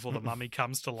before the mummy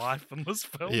comes to life in this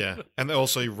film. Yeah, and it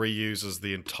also reuses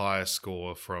the entire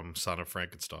score from Son of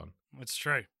Frankenstein. It's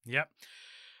true, yep.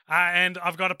 And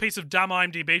I've got a piece of dumb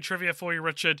IMDb trivia for you,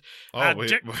 Richard. Oh,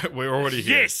 we're already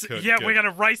here. Yes, Good, yeah, good. we're going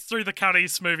to race through the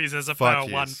Cuddies movies as if they Fuck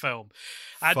were one yes. film.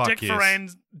 Fuck Dick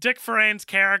yes. Ferran's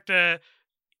character...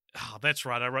 Oh, that's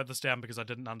right. I wrote this down because I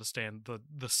didn't understand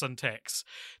the syntax.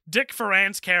 Dick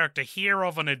Ferran's character, hero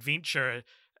of an adventurous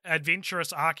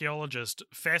archaeologist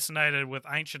fascinated with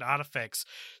ancient artifacts,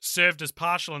 served as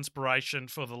partial inspiration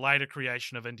for the later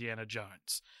creation of Indiana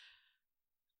Jones.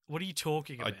 What are you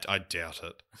talking about? I doubt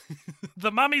it. The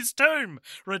Mummy's Tomb,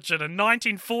 Richard, in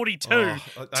 1942,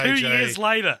 Oh, 2 AJ, years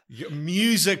later.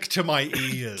 Music to my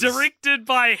ears. Directed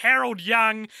by Harold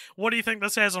Young. What do you think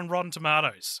this has on Rotten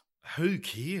Tomatoes? Who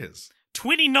cares?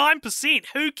 29%.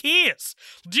 Who cares?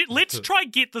 Let's try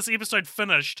get this episode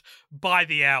finished by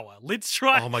the hour. Let's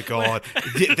try. Oh my god.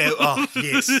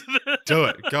 Yes. Do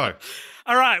it. Go.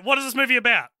 All right. What is this movie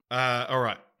about? All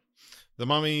right. The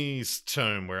Mummy's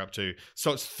Tomb we're up to.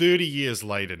 So it's 30 years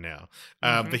later now.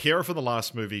 The hero from the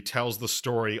last movie tells the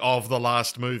story of the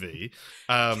last movie.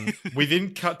 We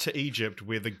then cut to Egypt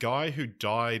where the guy who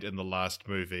died in the last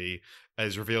movie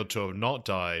is revealed to have not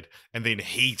died, and then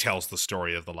he tells the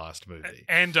story of the last movie.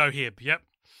 Ando Heb, yep.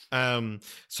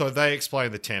 So they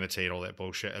explain the Tanity and all that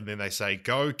bullshit, and then they say,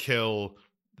 go kill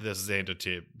this Xander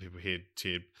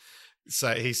Teb.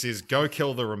 So he says, go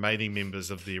kill the remaining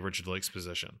members of the original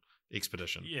expedition.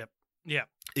 Yep.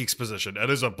 Exposition. It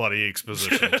is a bloody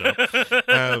exposition.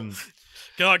 Joe.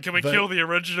 God, can we kill the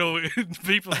original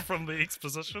people from the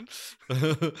exposition?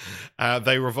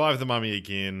 They revive the mummy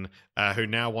again, who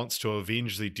now wants to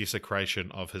avenge the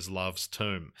desecration of his love's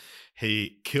tomb.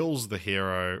 He kills the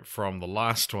hero from the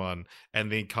last one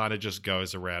and then kind of just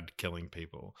goes around killing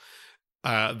people.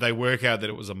 They work out that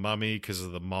it was a mummy because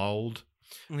of the mold.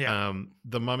 Yeah.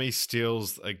 The mummy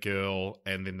steals a girl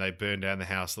and then they burn down the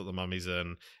house that the mummy's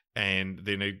in, and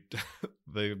then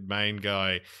the main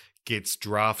guy gets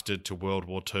drafted to World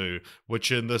War II,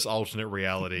 which in this alternate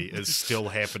reality is still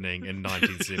happening in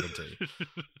 1970.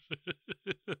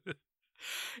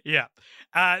 Yeah.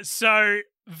 So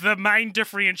the main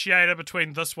differentiator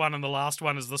between this one and the last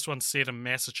one is this one's set in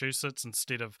Massachusetts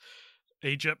instead of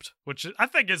Egypt, which I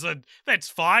think that's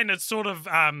fine. It's sort of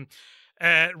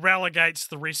relegates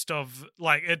the rest of,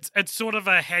 like, it's sort of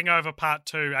a Hangover Part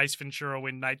 2 Ace Ventura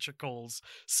When Nature Calls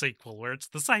sequel where it's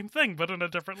the same thing but in a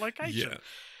different location. Yeah.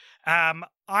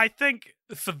 I think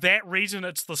for that reason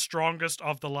it's the strongest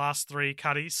of the last three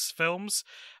Cuddies films,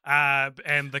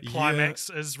 and the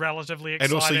climax is relatively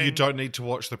exciting. And also you don't need to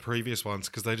watch the previous ones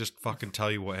because they just fucking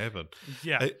tell you what happened.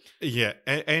 Yeah.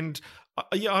 And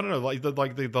I don't know, like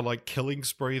the killing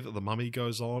spree that the mummy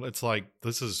goes on. It's like,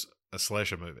 this is a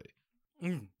slasher movie.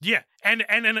 Yeah,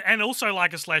 and also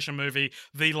like a slasher movie,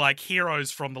 the like heroes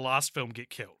from the last film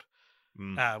get killed,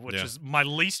 which is my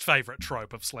least favorite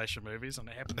trope of slasher movies, and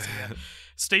it happens here.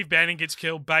 Steve Bannon gets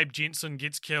killed, Babe Jensen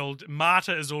gets killed,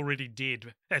 Marta is already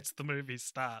dead as the movie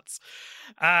starts.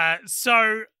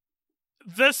 So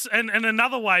this, and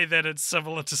another way that it's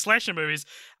similar to slasher movies,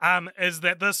 is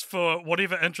that this, for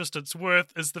whatever interest it's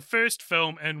worth, is the first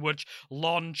film in which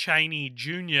Lon Chaney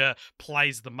Jr.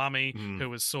 plays the mummy,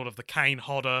 who is sort of the Kane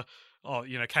Hodder. Oh,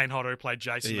 Kane Hodder who played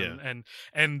Jason,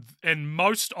 and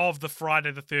most of the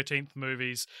Friday the 13th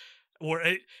movies,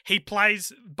 he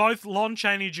plays both Lon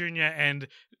Chaney Jr. and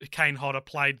Kane Hodder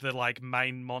played the like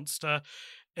main monster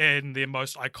in their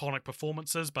most iconic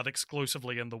performances, but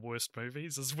exclusively in the worst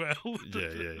movies as well.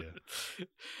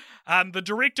 The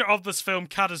director of this film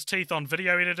cut his teeth on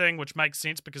video editing, which makes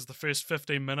sense because the first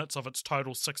 15 minutes of its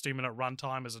total 60-minute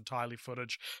runtime is entirely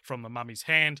footage from the mummy's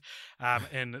hand,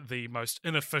 in the most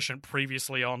inefficient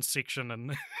previously on section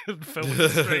in film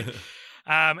history.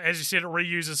 As you said, it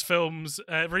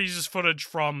reuses footage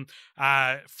from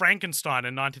Frankenstein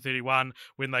in 1931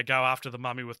 when they go after the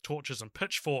mummy with torches and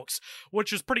pitchforks,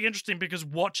 which is pretty interesting because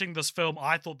watching this film,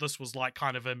 I thought this was like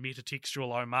kind of a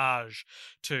metatextual homage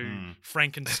to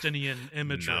Frankensteinian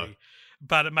imagery. No.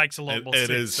 But it makes a lot more sense.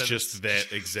 It is just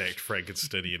that exact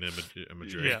Frankensteinian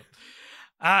imagery. Yeah.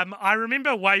 I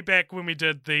remember way back when we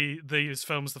did these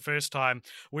films the first time,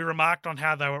 we remarked on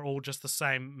how they were all just the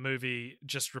same movie,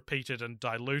 just repeated and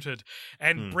diluted.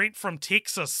 And Brent from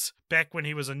Texas, back when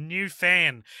he was a new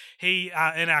fan, he,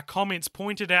 in our comments,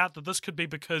 pointed out that this could be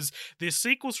because they're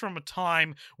sequels from a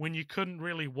time when you couldn't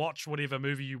really watch whatever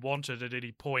movie you wanted at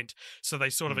any point, so they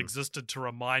sort of existed to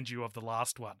remind you of the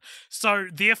last one. So,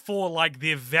 therefore, like,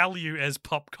 their value as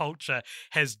pop culture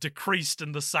has decreased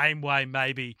in the same way,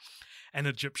 maybe an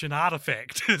Egyptian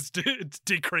artifact has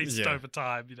decreased over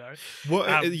time, Well,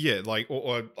 I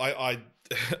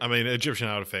mean, Egyptian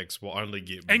artifacts will only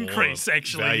get increase. More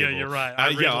actually, valuable. yeah, you're right.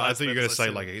 I thought you were going to say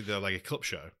like a clip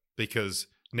show, because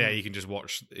Now you can just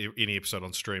watch any episode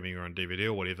on streaming or on DVD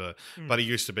or whatever. Mm. But it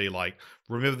used to be like,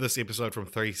 remember this episode from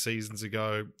 3 seasons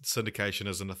ago? Syndication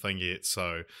isn't a thing yet,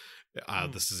 so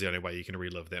this is the only way you can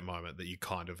relive that moment that you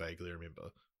kind of vaguely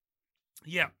remember.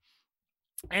 Yeah.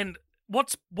 And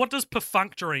what does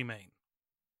perfunctory mean?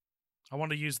 I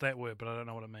want to use that word, but I don't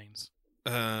know what it means.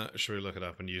 Should we look it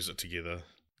up and use it together?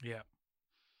 Yeah.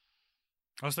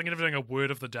 I was thinking of doing a word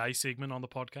of the day segment on the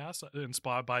podcast,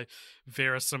 inspired by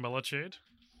verisimilitude.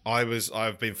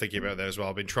 I've been thinking about that as well.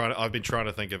 I've been trying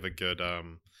to think of a good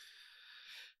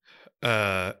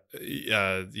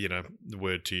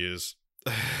word to use.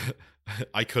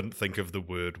 I couldn't think of the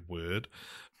word.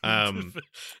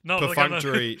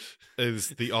 Perfunctory is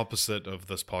the opposite of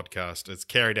this podcast. It's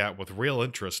carried out with real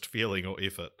interest, feeling, or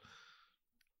effort.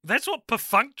 That's what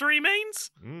perfunctory means?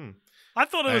 I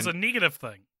thought it was a negative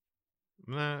thing.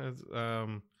 No,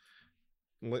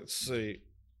 let's see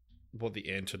what the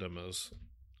antonym is.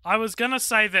 I was going to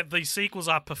say that the sequels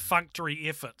are perfunctory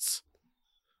efforts.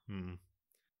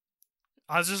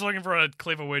 I was just looking for a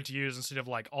clever word to use instead of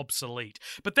like obsolete.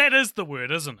 But that is the word,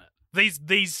 isn't it?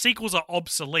 These sequels are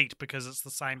obsolete because it's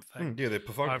the same thing. Yeah, they're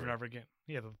perfunctory. Over and over again.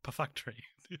 Yeah, the perfunctory.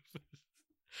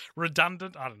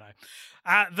 Redundant? I don't know.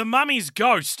 The Mummy's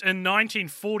Ghost in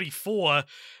 1944.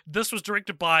 This was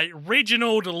directed by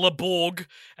Reginald LeBorg.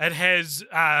 It has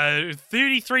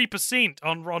 33%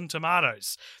 on Rotten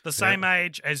Tomatoes. The same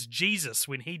age as Jesus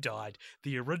when he died,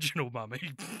 the original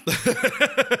Mummy.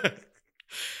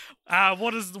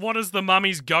 What is The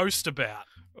Mummy's Ghost about?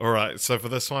 All right, so for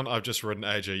this one, I've just written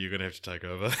AJ. You're going to have to take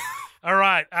over. All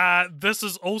right, this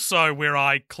is also where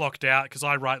I clocked out because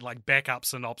I write like backup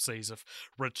synopses if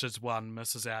Richard's one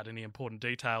misses out any important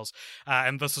details,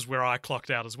 and this is where I clocked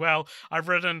out as well. I've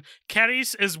written,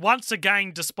 Cadiz is once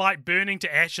again, despite burning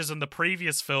to ashes in the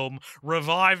previous film,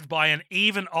 revived by an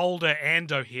even older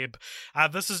Andoheb.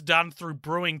 This is done through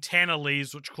brewing tanner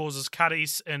leaves, which causes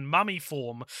Cadiz in mummy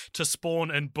form to spawn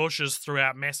in bushes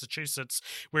throughout Massachusetts,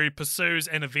 where he pursues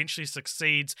and eventually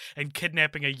succeeds in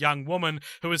kidnapping a young woman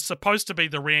who is supposed to be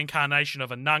the reincarnation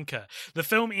of a nunca. The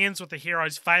film ends with the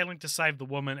heroes failing to save the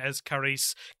woman as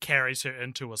Cadiz carries her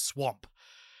into a swamp.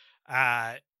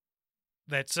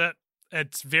 That's it.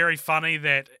 It's very funny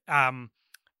that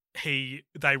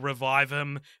they revive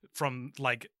him from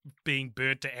like being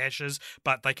burnt to ashes,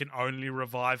 but they can only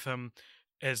revive him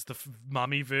as the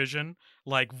mummy version.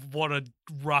 Like, what a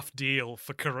rough deal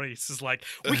for Cadiz. Is like,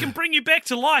 we can bring you back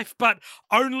to life, but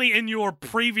only in your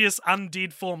previous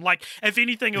undead form. Like, if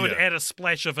anything, it would add a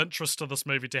splash of interest to this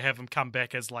movie to have him come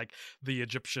back as like the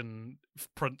Egyptian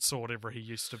prince or whatever he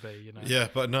used to be, you know? Yeah,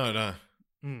 but no.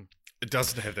 It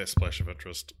doesn't have that splash of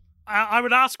interest. I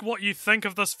would ask what you think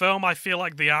of this film. I feel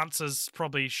like the answer's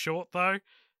probably short, though.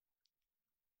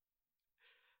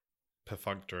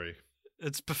 Perfunctory.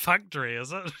 It's perfunctory,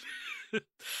 is it?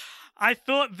 I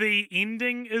thought the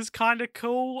ending is kind of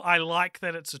cool. I like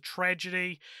that it's a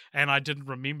tragedy, and I didn't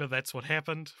remember that's what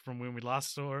happened from when we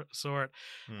last saw it.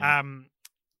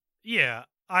 Yeah,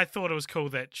 I thought it was cool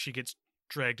that she gets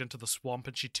dragged into the swamp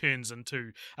and she turns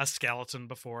into a skeleton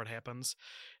before it happens.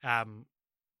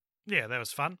 Yeah, that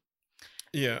was fun.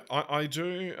 Yeah, I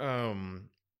do.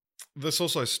 This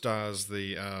also stars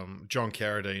the John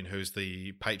Carradine, who's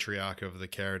the patriarch of the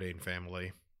Carradine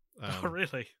family. Oh,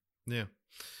 really? Yeah.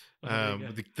 Oh,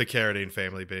 the Carradine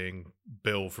family being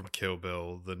Bill from Kill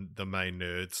Bill, the main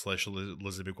nerd /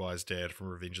 Lizzie McGuire's dad from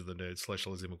Revenge of the Nerds /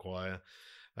 Lizzie McGuire.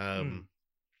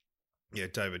 Yeah,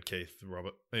 David, Keith,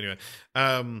 Robert. Anyway,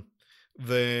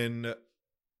 then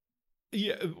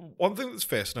yeah, one thing that's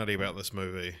fascinating about this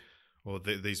movie, or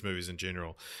these movies in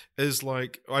general, is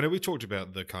like, I know we talked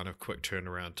about the kind of quick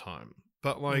turnaround time,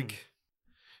 but like,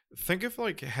 think of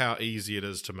like how easy it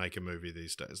is to make a movie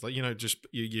these days. Like, you know, just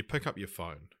you pick up your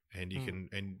phone and you can,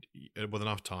 and with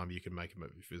enough time, you can make a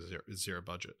movie for zero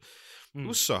budget. It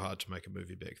was so hard to make a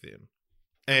movie back then.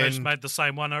 And they just made the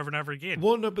same one over and over again.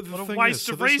 Well, no, but the what thing a waste is,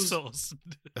 of resource.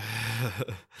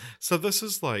 So this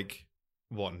is like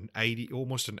what,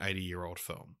 almost an 80-year-old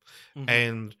film,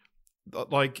 and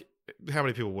like, how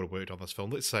many people would have worked on this film?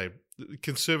 Let's say,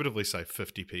 conservatively say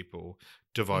 50 people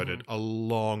devoted a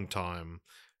long time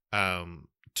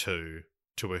to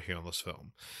working on this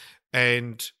film,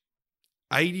 and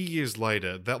 80 years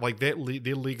later, their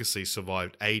legacy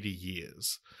survived 80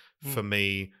 years for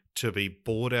me to be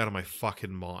bored out of my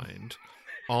fucking mind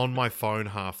on my phone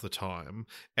half the time,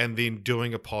 and then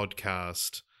doing a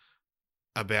podcast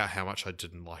about how much I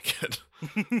didn't like it.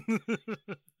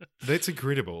 That's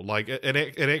incredible. Like,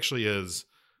 it actually is.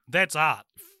 That's art.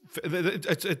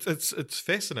 it's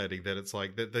fascinating that it's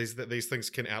like that these things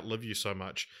can outlive you so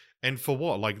much, and for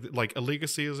what? Like a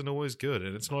legacy isn't always good,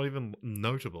 and it's not even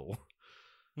notable.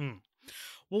 Hmm.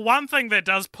 Well, one thing that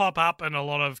does pop up in a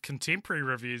lot of contemporary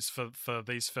reviews for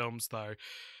these films, though,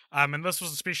 and this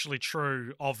was especially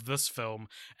true of this film,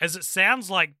 is it sounds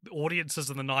like audiences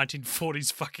in the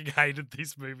 1940s fucking hated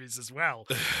these movies as well.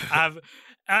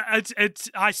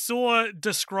 I saw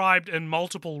described in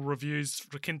multiple reviews,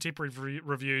 contemporary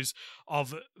reviews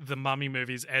of the Mummy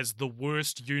movies as the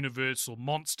worst universal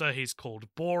monster. He's called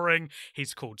boring,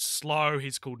 he's called slow,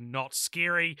 he's called not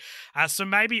scary. So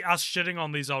maybe us shitting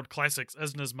on these old classics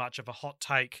isn't as much of a hot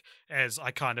take as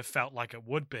I kind of felt like it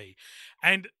would be.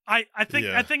 And I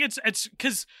think it's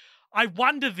because I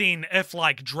wonder then if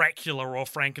like Dracula or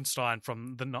Frankenstein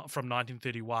from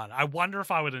 1931, I wonder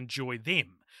if I would enjoy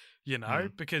them,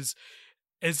 because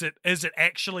is it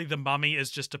actually The Mummy is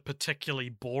just a particularly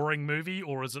boring movie,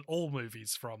 or is it all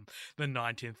movies from the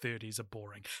 1930s are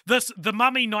boring? The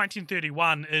Mummy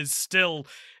 1931 is still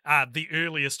the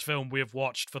earliest film we've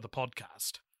watched for the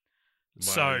podcast.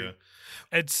 Wow,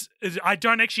 I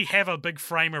don't actually have a big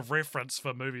frame of reference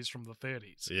for movies from the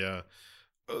 30s. Yeah.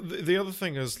 The other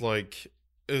thing is like,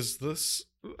 is this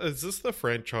the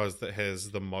franchise that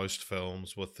has the most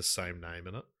films with the same name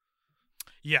in it?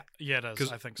 Yeah, it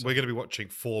is. I think so. We're going to be watching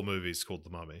 4 movies called The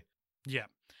Mummy. Yeah.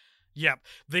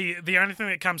 The only thing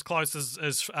that comes close is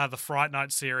the Fright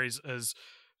Night series is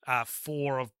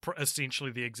 4 of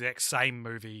essentially the exact same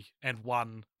movie and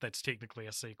 1 that's technically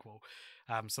a sequel.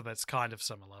 So that's kind of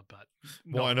similar, but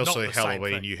and also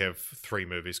Halloween. You have 3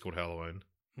 movies called Halloween.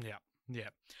 Yeah.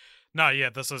 No, yeah.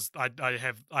 This is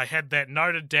I had that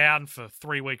noted down for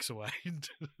 3 weeks away.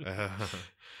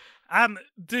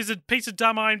 There's a piece of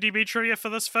dumb IMDb trivia for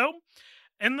this film.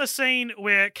 In the scene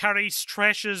where Carice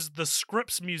trashes the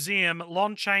Scripps Museum,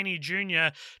 Lon Chaney Jr.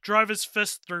 drove his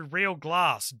fist through real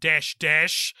glass, ..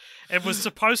 It was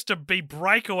supposed to be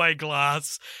breakaway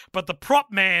glass, but the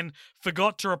prop man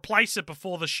forgot to replace it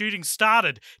before the shooting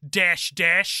started, ..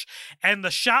 And a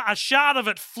shard of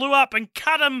it flew up and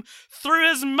cut him through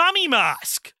his mummy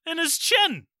mask in his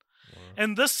chin.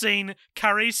 In this scene,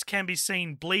 Carice can be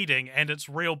seen bleeding, and it's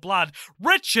real blood.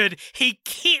 Richard, he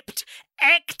kept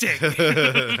acting.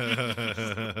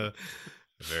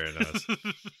 Very nice.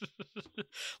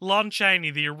 Lon Chaney,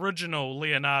 the original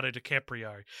Leonardo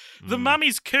DiCaprio. The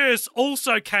Mummy's Curse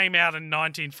also came out in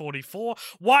 1944.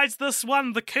 Why is this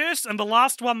one the curse and the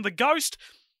last one the ghost?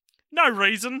 No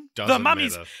reason. Doesn't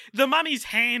matter. The Mummy's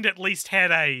hand at least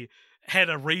had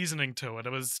a reasoning to it.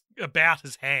 It was about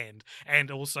his hand,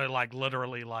 and also like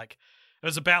literally like it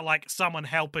was about like someone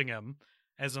helping him,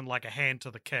 as in like a hand to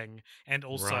the king, and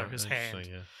also his hand.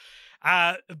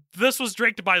 Yeah. This was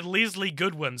directed by Leslie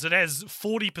Goodwins. It has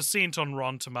 40% on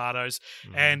Rotten Tomatoes,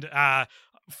 and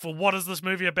for what is this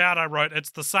movie about? I wrote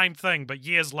it's the same thing, but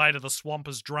years later the swamp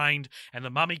is drained and the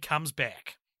mummy comes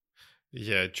back.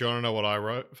 Yeah, do you want to know what I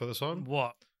wrote for this one?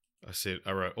 What?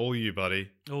 I wrote, all you,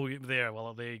 buddy. Oh, there.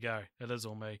 Well, there you go. It is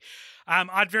all me.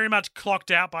 I'd very much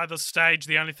clocked out by this stage.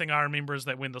 The only thing I remember is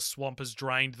that when the swamp is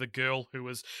drained, the girl who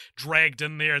was dragged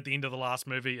in there at the end of the last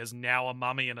movie is now a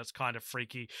mummy, and it's kind of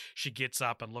freaky. She gets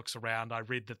up and looks around. I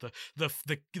read that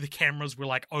the cameras were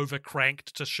like over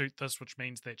cranked to shoot this, which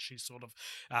means that she sort of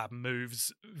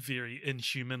moves very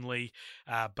inhumanly.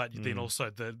 But then also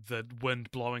the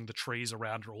wind blowing the trees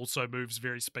around her also moves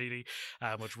very speedy,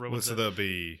 which ruins it. So there'll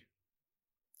be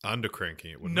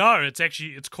undercranking it, wouldn't it? No,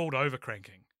 it's called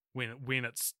overcranking when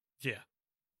it's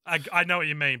I know what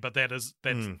you mean, but that's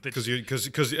because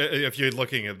if you're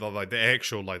looking at the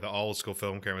actual the old school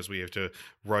film cameras, we have to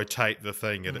rotate the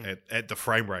thing at the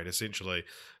frame rate essentially,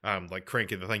 like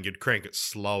cranking the thing, you'd crank it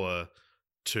slower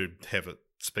to have it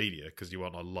speedier because you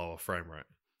want a lower frame rate.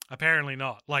 Apparently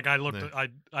not. Like I looked, I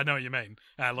know what you mean.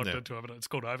 I looked into it, but it's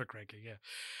called overcranking.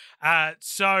 Yeah.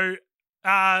 So.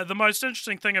 The most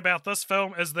interesting thing about this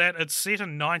film is that it's set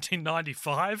in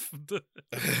 1995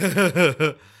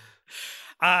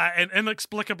 and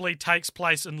inexplicably takes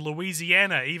place in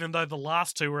Louisiana, even though the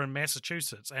last 2 were in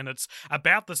Massachusetts. And it's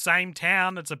about the same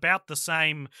town, it's about the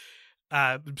same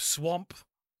swamp,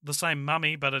 the same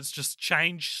mummy, but it's just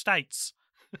changed states.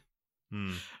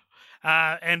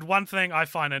 And one thing I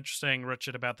find interesting,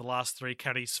 Richard, about the last 3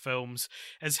 Carice films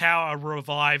is how a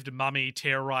revived mummy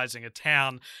terrorizing a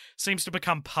town seems to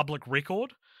become public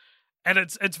record. And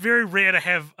it's very rare to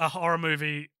have a horror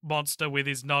movie monster where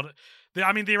there's not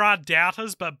I mean, there are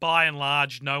doubters, but by and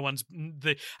large, no one's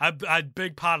a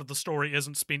big part of the story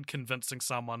isn't spent convincing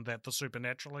someone that the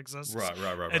supernatural exists. Right.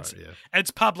 Yeah.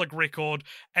 It's public record,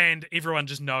 and everyone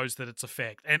just knows that it's a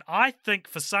fact. And I think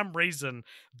for some reason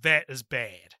that is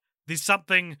bad. There's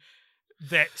something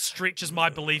that stretches my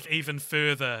belief even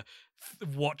further.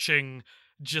 Watching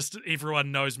just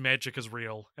everyone knows magic is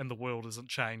real and the world isn't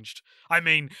changed. I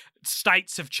mean,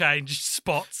 states have changed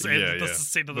spots, and this is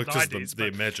set in the 90s.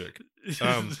 They're magic.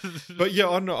 But yeah,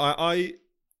 I know.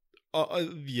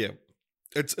 Yeah,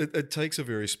 it takes a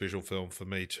very special film for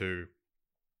me to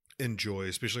enjoy,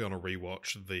 especially on a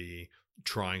rewatch, the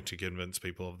trying to convince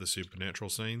people of the supernatural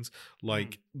scenes,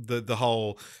 like the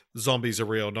whole zombies are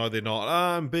real, no they're not,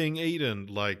 I'm being eaten,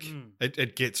 like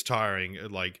it gets tiring,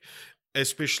 like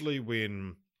especially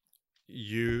when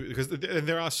because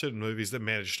there are certain movies that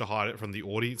manage to hide it from the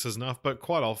audiences enough, but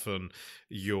quite often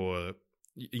you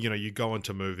go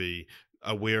into movie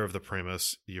aware of the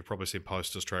premise, you've probably seen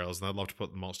posters, trailers, and they'd love to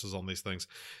put the monsters on these things,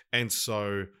 and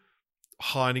so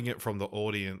hiding it from the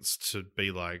audience to be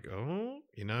like, oh,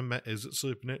 is it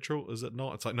supernatural? Is it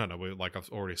not? It's like, no, we're like, I've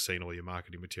already seen all your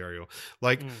marketing material.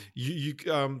 Like you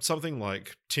something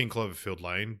like 10 Cloverfield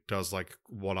Lane does like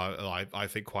what I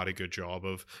think quite a good job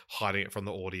of hiding it from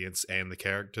the audience and the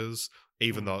characters,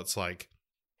 even though it's like,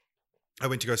 I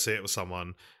went to go see it with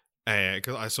someone,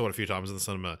 because I saw it a few times in the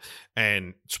cinema,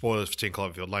 and spoilers for 10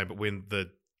 Cloverfield Lane, but when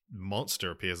the monster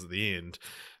appears at the end,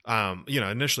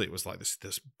 initially it was like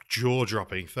this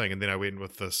jaw-dropping thing, and then I went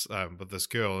with this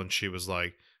girl, and she was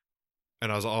like, and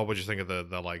I was like, oh, what'd you think of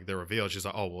the reveal? She's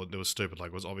like, oh, well, it was stupid, like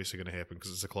it was obviously going to happen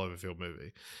because it's a Cloverfield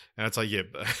movie. And it's like, yeah,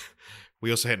 but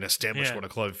we also hadn't established what a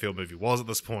Cloverfield movie was at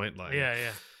this point. Like,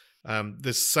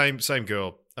 this same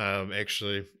girl,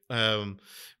 actually,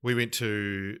 we went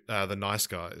to The Nice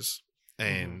Guys,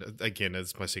 and again,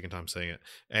 it's my second time seeing it,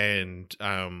 and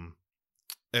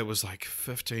it was like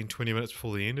 15, 20 minutes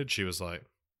before the ended. She was like,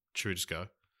 should we just go?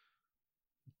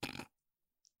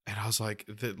 And I was like,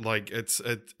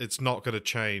 it's not going to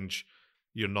change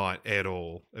your night at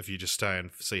all if you just stay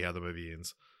and see how the movie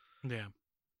ends. Yeah.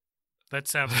 That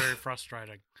sounds very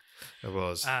frustrating. It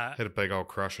was. Had a big old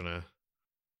crush on her.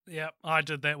 Yeah, I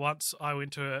did that once. I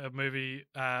went to a movie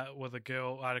with a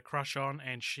girl I had a crush on,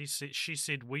 and she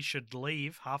said we should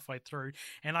leave halfway through,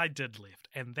 and I did left.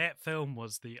 And that film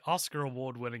was the Oscar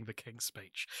award-winning The King's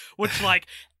Speech, which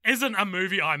isn't a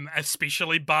movie I'm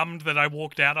especially bummed that I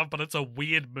walked out of, but it's a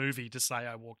weird movie to say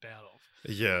I walked out of.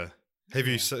 Yeah. Have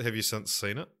you since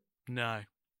seen it? No.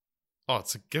 Oh,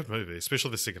 it's a good movie,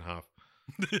 especially the second half.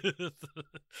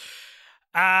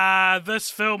 This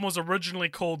film was originally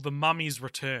called The Mummy's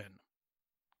Return,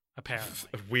 apparently.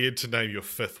 Weird to name your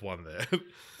fifth one there.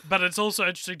 But it's also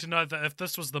interesting to know that if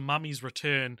this was The Mummy's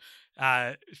Return,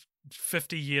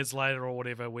 50 years later or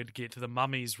whatever, we'd get to The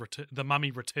Mummy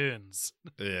Returns.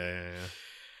 Yeah.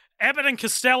 Abbott and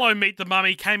Costello Meet the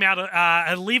Mummy came out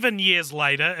 11 years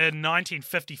later in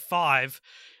 1955.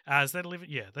 Is that 11?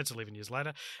 Yeah, that's 11 years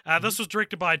later. This was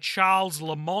directed by Charles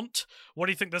Lamont. What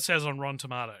do you think this has on Rotten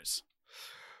Tomatoes?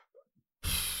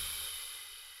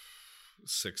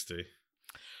 60.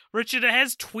 Richard, it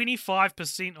has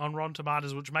 25% on Rotten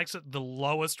Tomatoes, which makes it the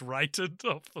lowest rated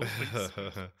of the list,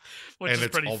 which is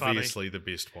pretty funny. And it's obviously the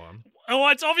best one. Oh,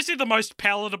 it's obviously the most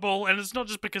palatable, and it's not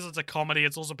just because it's a comedy,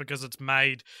 it's also because it's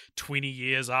made 20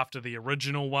 years after the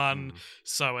original one,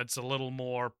 so it's a little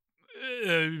more,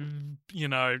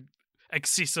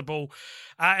 accessible.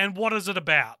 And what is it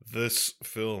about? This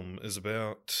film is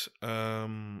about I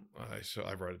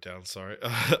wrote it down, sorry.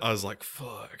 I was like,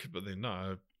 fuck, but then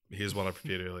no, here's what I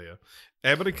prepared earlier.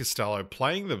 Abbott and Costello,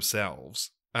 playing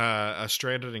themselves, are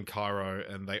stranded in Cairo,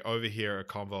 and they overhear a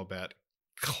convo about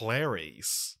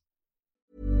Clarice.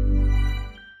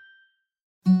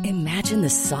 Imagine the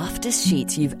softest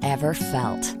sheets you've ever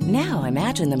felt. Now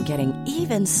imagine them getting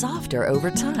even softer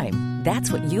over time.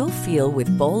 That's what you'll feel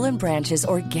with Boll & Branch's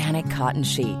organic cotton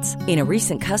sheets. In a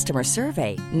recent customer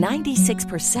survey,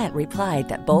 96% replied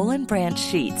that Boll & Branch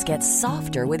sheets get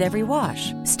softer with every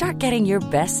wash. Start getting your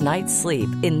best night's sleep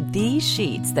in these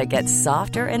sheets that get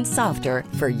softer and softer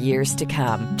for years to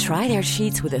come. Try their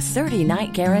sheets with a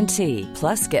 30-night guarantee.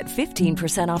 Plus, get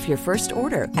 15% off your first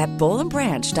order at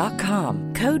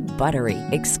bollandbranch.com. Code BUTTERY.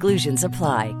 Exclusions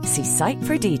apply. See site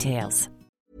for details.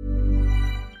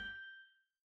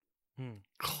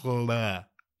 Claire.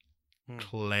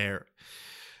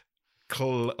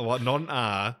 What, not an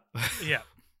R? Yeah.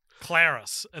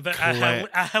 Claris,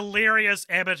 a hilarious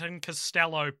Abbott and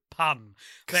Costello pun.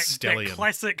 That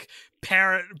classic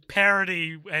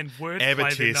parody and wordplay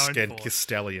Abbott-esque they're and known for.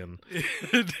 Costellian.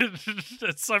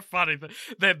 It's so funny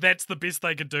that's the best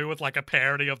they could do with like a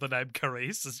parody of the name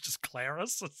Clarice. It's just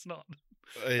Claris. It's not.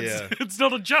 Yeah, it's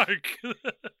not a joke.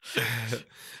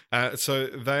 So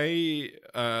they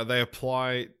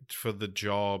apply for the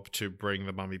job to bring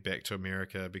the mummy back to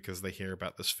America because they hear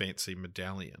about this fancy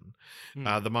medallion.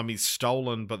 The mummy's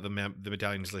stolen, but the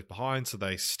medallion is left behind, so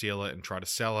they steal it and try to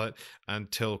sell it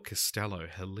until Costello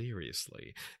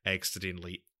hilariously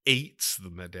accidentally eats the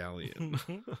medallion.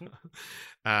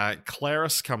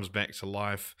 Claris comes back to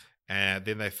life, and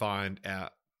then they find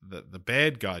out that the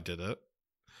bad guy did it.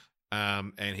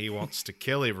 And he wants to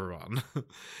kill everyone.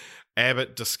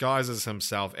 Abbott disguises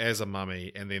himself as a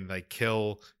mummy, and then they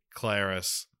kill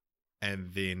Claris,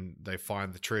 and then they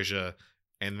find the treasure,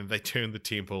 and then they turn the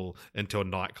temple into a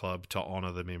nightclub to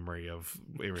honor the memory of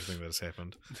everything that has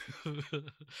happened.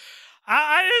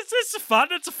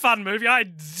 It's a fun movie. I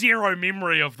had zero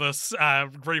memory of this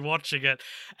rewatching it.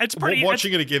 It's pretty.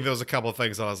 Watching it again, there was a couple of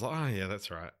things I was like, oh yeah, that's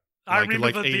right. I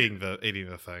remember eating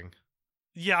the thing.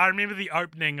 Yeah, I remember the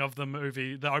opening of the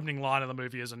movie. The opening line of the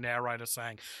movie is a narrator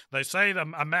saying, "They say that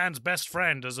a man's best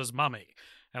friend is his mummy,"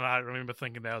 and I remember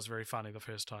thinking that was very funny the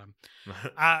first time.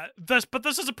 But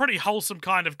this is a pretty wholesome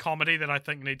kind of comedy that I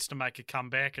think needs to make a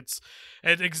comeback.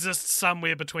 It exists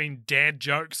somewhere between dad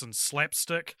jokes and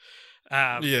slapstick.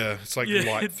 It's like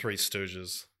light Three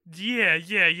Stooges. Yeah,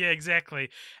 exactly.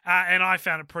 And I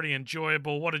found it pretty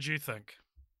enjoyable. What did you think?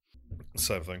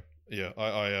 Same thing. Yeah,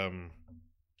 I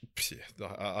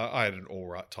had an all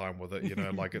right time with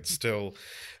it, like it's still,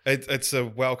 it's a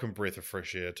welcome breath of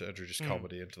fresh air to introduce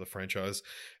comedy into the franchise.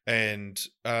 And,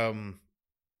 Abbott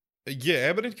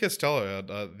and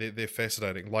Costello, they're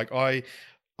fascinating. Like I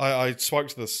spoke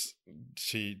to this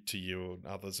to you and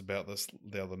others about this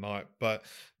the other night, but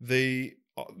the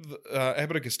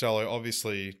Abbott and Costello,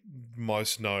 obviously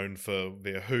most known for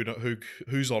their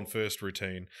who's on first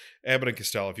routine. Abbott and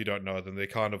Costello, if you don't know them, they're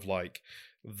kind of like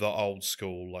the old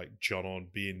school, like John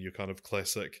and Ben, your kind of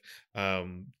classic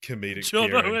comedic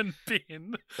John and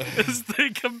Ben is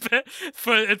the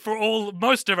for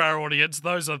most of our audience.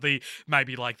 Those are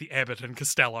maybe like the Abbott and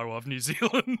Costello of New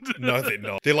Zealand. No, they're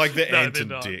not. They're like the Ant and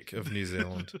Dec of New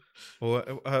Zealand, or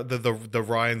the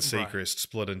Ryan Seacrest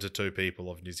split into two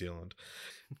people of New Zealand.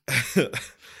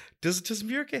 Does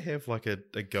America have like a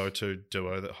go-to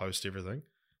duo that host everything?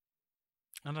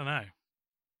 I don't know.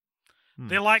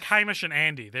 They're like Hamish and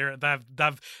Andy. They've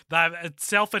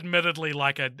self-admittedly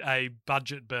like a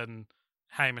budget bin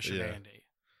Hamish and Andy.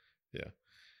 Yeah.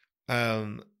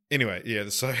 Anyway, yeah.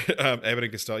 So Abbott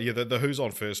and Costello. Yeah, the Who's on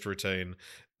First routine.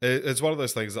 It's one of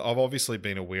those things that I've obviously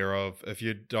been aware of. If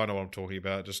you don't know what I'm talking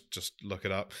about, just look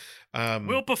it up.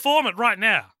 We'll perform it right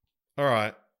now. All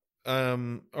right.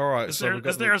 All right. Is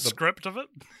there a script of it?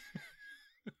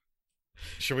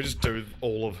 Should we just do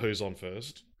all of Who's on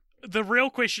First? The real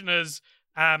question is,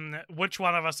 which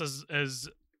one of us is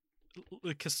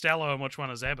Costello and which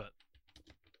one is Abbott?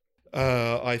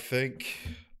 I think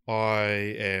I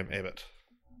am Abbott.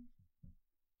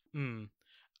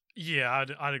 Yeah,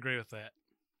 I'd agree with that.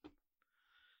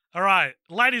 All right,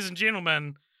 ladies and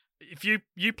gentlemen, if you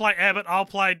play Abbott, I'll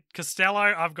play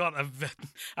Costello. I've got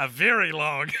a very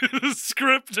long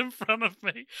script in front of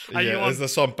me. Is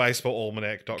this on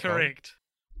baseballalmanac.com? Correct.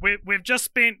 We've just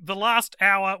spent the last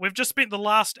hour.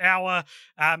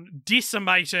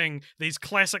 Decimating these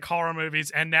classic horror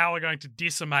movies, and now we're going to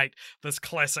decimate this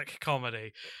classic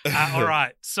comedy. All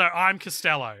right. So I'm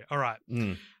Costello. All right.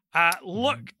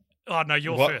 Look. Oh no,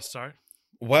 you're first. Sorry.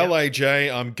 Well,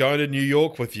 AJ, I'm going to New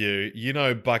York with you. You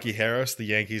know, Bucky Harris, the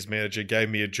Yankees manager, gave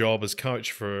me a job as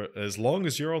coach for as long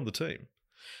as you're on the team.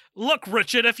 Look,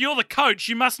 Richard, if you're the coach,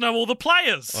 you must know all the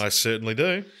players. I certainly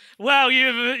do. Well,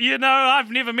 you know,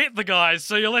 I've never met the guys,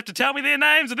 so you'll have to tell me their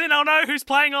names, and then I'll know who's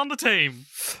playing on the team.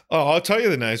 Oh, I'll tell you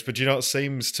the names, but it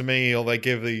seems to me, or they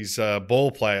give these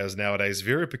ball players nowadays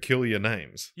very peculiar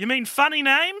names. You mean funny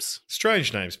names?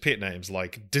 Strange names, pet names,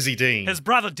 like Dizzy Dean. His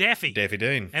brother Daffy. Daffy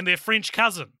Dean. And their French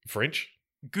cousin. French?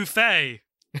 Gouffet.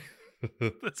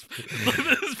 That's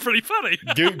pretty funny.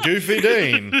 Goofy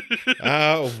Dean.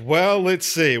 Well, let's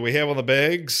see. We have on the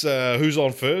bags who's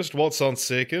on first, what's on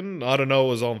second, I don't know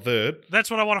who's on third.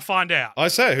 That's what I want to find out. I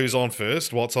say who's on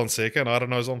first, what's on second, I don't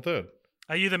know who's on third.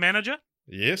 Are you the manager?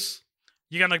 Yes.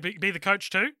 You're going to be the coach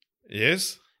too?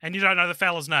 Yes. And you don't know the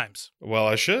fella's names? Well,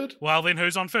 I should. Well, then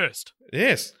who's on first?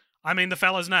 Yes. I mean the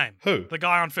fella's name. Who? The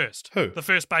guy on first. Who? The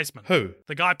first baseman. Who?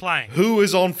 The guy playing. Who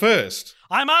is on first?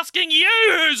 I'm asking you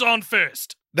who's on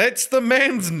first. That's the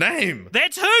man's name.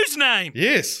 That's whose name?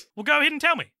 Yes. Well, go ahead and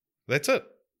tell me. That's it.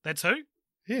 That's who?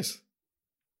 Yes.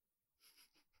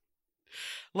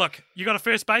 Look, you got a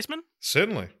first baseman?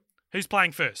 Certainly. Who's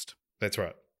playing first? That's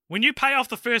right. When you pay off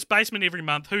the first baseman every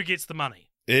month, who gets the money?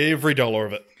 Every dollar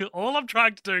of it. All I'm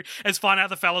trying to do is find out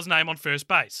the fella's name on first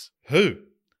base. Who?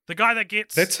 The guy that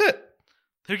gets... That's it.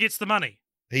 Who gets the money?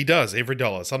 He does, every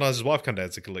dollar. Sometimes his wife comes down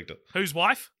to collect it. Whose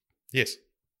wife? Yes.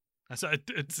 I said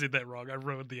that wrong. I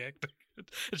ruined the acting.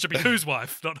 It should be whose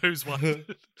wife, not whose wife.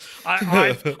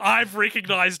 I've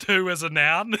recognised who as a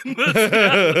noun.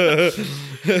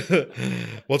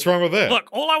 What's wrong with that? Look,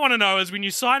 all I want to know is when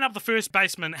you sign up the first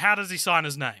baseman, how does he sign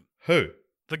his name? Who?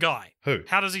 The guy. Who?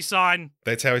 How does he sign?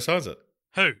 That's how he signs it.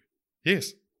 Who?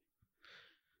 Yes.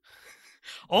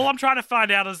 All I'm trying to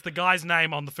find out is the guy's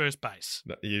name on the first base.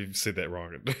 No, you said that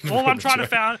wrong. All I'm trying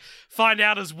to find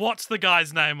out is what's the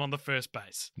guy's name on the first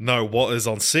base. No, what is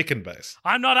on second base?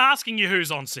 I'm not asking you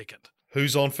who's on second.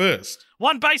 Who's on first?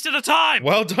 One base at a time.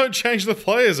 Well, don't change the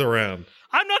players around.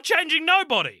 I'm not changing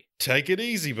nobody. Take it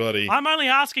easy, buddy. I'm only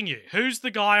asking you, who's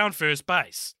the guy on first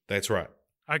base? That's right.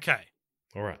 Okay.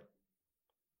 All right.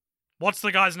 What's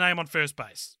the guy's name on first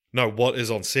base? No, what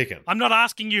is on second? I'm not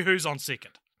asking you who's on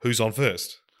second. Who's on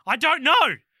first? I don't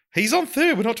know. He's on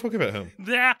third. We're not talking about him.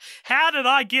 Now, how did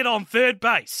I get on third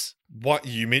base? What?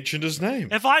 You mentioned his name.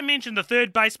 If I mentioned the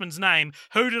third baseman's name,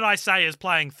 who did I say is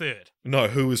playing third? No,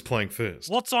 who is playing first?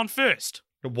 What's on first?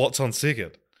 What's on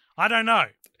second? I don't know.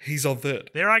 He's on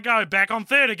third. There I go, back on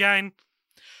third again.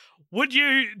 Would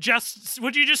you just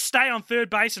stay on third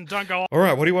base and don't go on? All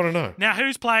right, what do you want to know? Now,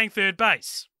 who's playing third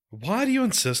base? Why do you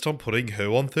insist on putting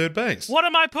who on third base? What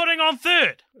am I putting on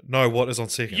third? No, what is on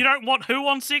second? You don't want who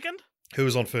on second? Who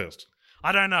is on first?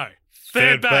 I don't know.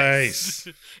 Third base.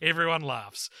 Everyone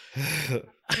laughs.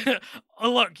 Oh,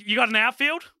 look, you got an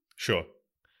outfield? Sure.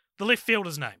 The left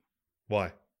fielder's name.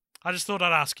 Why? I just thought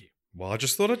I'd ask you. Well, I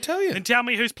just thought I'd tell you. Then tell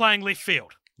me who's playing left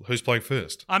field. Who's playing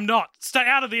first? I'm not. Stay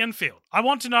out of the infield. I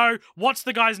want to know what's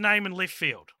the guy's name in left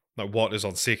field. No, what is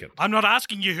on second? I'm not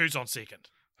asking you who's on second.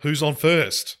 Who's on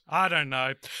first? I don't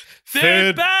know.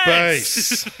 Third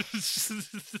base!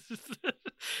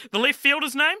 The left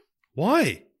fielder's name?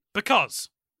 Why? Because.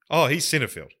 Oh, he's center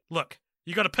field. Look,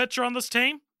 you got a pitcher on this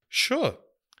team? Sure.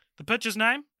 The pitcher's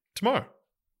name? Tomorrow.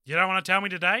 You don't want to tell me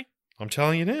today? I'm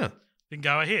telling you now. Then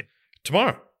go ahead.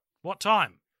 Tomorrow. What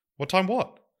time? What time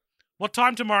what? What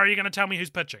time tomorrow are you going to tell me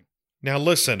who's pitching? Now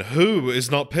listen, who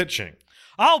is not pitching?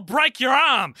 I'll break your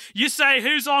arm. You say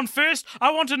who's on first?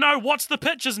 I want to know what's the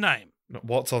pitcher's name. No,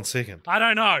 what's on second? I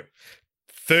don't know.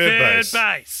 Third base.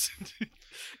 base.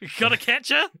 You got a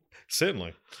catcher?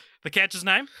 Certainly. The catcher's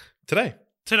name? Today.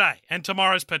 Today. And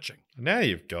tomorrow's pitching. Now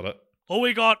you've got it. All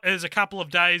we got is a couple of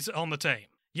days on the team.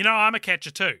 You know, I'm a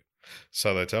catcher too.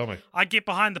 So they tell me. I get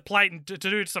behind the plate and to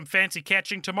do some fancy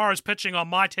catching. Tomorrow's pitching on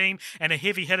my team, and a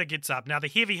heavy hitter gets up. Now, the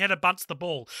heavy hitter bunts the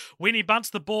ball. When he bunts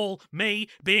the ball, me,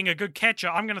 being a good catcher,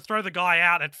 I'm going to throw the guy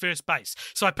out at first base.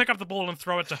 So I pick up the ball and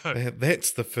throw it to who?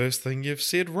 That's the first thing you've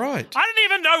said right. I didn't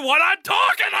even know what I'm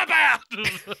talking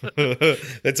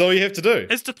about! That's all you have to do.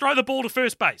 Is to throw the ball to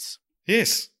first base.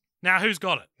 Yes. Now, who's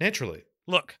got it? Naturally.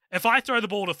 Look, if I throw the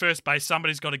ball to first base,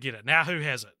 somebody's got to get it. Now, who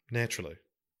has it? Naturally.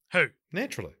 Who?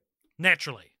 Naturally.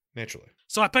 Naturally. Naturally.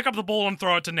 So I pick up the ball and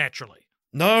throw it to naturally.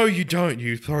 No, you don't.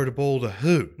 You throw the ball to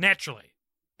who? Naturally.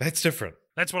 That's different.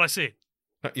 That's what I said.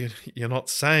 No, you're not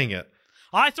saying it.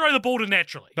 I throw the ball to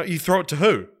naturally. No, you throw it to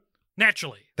who?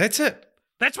 Naturally. That's it.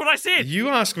 That's what I said. You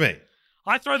ask me.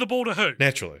 I throw the ball to who?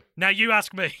 Naturally. Now you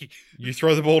ask me. You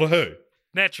throw the ball to who?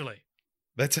 Naturally.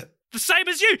 That's it. The same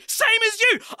as you. Same as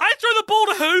you. I throw the ball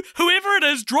to who? Whoever it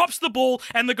is drops the ball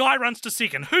and the guy runs to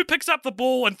second. Who picks up the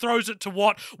ball and throws it to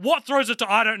what? What throws it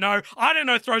to I don't know. I don't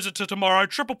know throws it to tomorrow.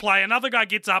 Triple play. Another guy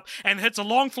gets up and hits a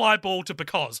long fly ball to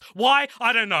because. Why?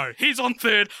 I don't know. He's on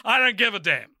third. I don't give a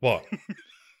damn. What?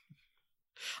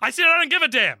 I said I don't give a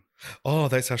damn. Oh,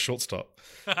 that's our shortstop.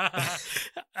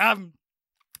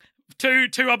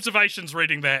 Two observations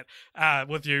reading that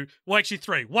with you. Well, actually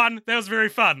three. One, that was very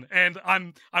fun, and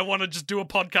I want to just do a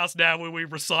podcast now where we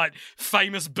recite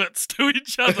famous bits to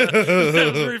each other.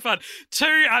 That was very fun.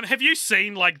 Two, have you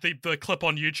seen like the clip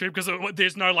on YouTube? Because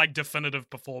there's no like definitive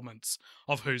performance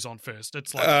of who's on first.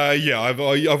 It's like yeah,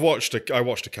 I've watched a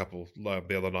couple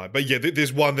the other night, but yeah,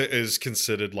 there's one that is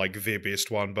considered like their best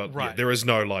one, but right. Yeah, there is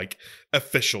no like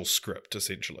official script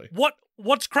essentially.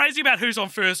 What's crazy about who's on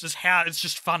first is how it's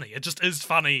just funny. It just is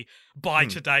funny by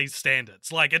today's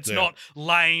standards. Like, it's not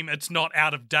lame, it's not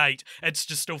out of date, it's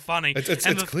just still funny. It's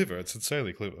clever. It's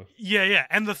insanely clever. Yeah.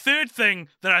 And the third thing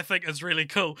that I think is really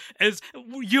cool is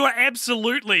you are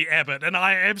absolutely Abbott and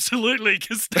I am absolutely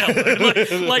Costello.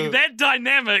 like that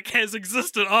dynamic has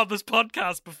existed on this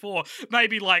podcast before.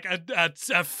 Maybe like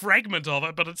a fragment of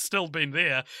it, but it's still been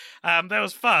there. That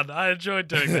was fun. I enjoyed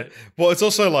doing that. Well, it's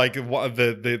also like what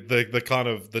the kind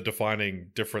of the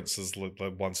defining difference is like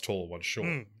one's tall, one's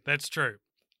short. That's true.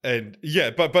 And yeah,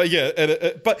 but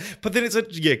then it's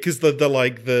because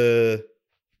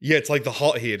it's like the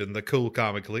hothead and the cool,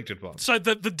 calm, and collected one. So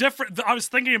the different. I was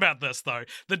thinking about this though.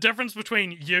 The difference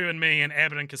between you and me and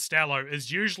Abbott and Costello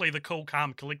is usually the cool,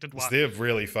 calm, collected one. They're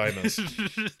really famous.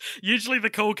 Usually, the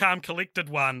cool, calm, collected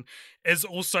one is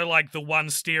also like the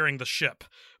one steering the ship,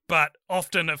 but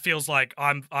often it feels like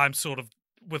I'm sort of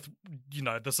with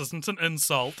this isn't an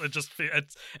insult. It just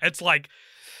it's like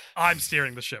I'm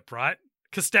steering the ship, right?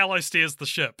 Costello steers the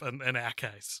ship in our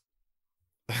case.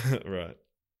 Right.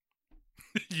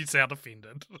 You sound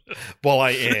offended. Well,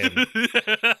 I am.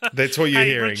 That's what you're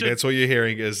hearing. Richard, that's what you're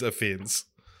hearing is offense.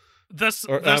 This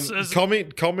is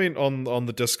comment on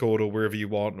the Discord or wherever you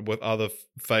want with other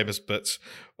famous bits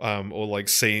or like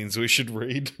scenes we should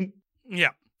read.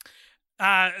 Yeah.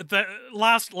 The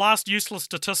last useless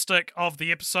statistic of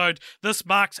the episode. This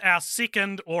marks our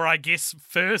second, or I guess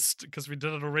first, because we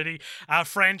did it already,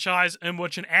 franchise in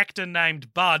which an actor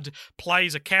named Bud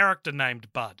plays a character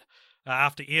named Bud.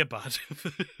 After Air Bud.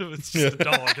 It's just a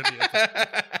dog in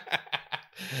the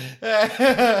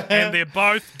episode. And they're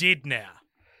both dead now.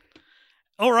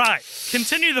 All right,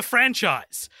 continue the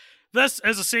franchise. This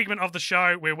is a segment of the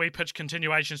show where we pitch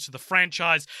continuations to the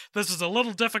franchise. This is a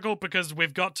little difficult because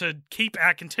we've got to keep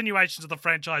our continuations of the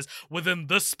franchise within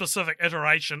this specific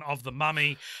iteration of The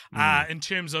Mummy. In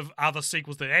terms of other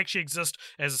sequels that actually exist,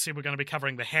 as I said, we're going to be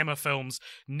covering the Hammer films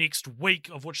next week,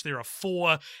 of which there are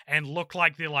 4, and look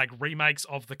like they're like remakes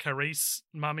of the Carice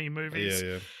Mummy movies.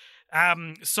 Yeah.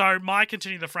 So my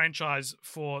continue the franchise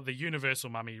for the Universal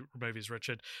Mummy movies,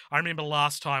 Richard. I remember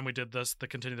last time we did this, the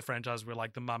continue the franchise were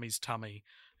like the Mummy's tummy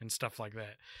and stuff like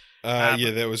that.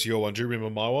 That was your one. Do you remember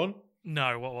my one?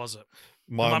 No, what was it?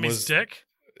 Mine the Mummy's was dick?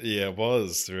 Yeah, it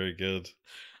was very good.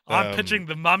 I'm pitching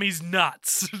the Mummy's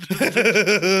nuts.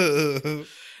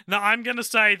 No, I'm going to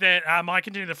say that my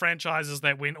continue the franchise is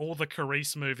that when all the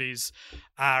Carice movies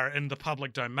are in the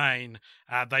public domain,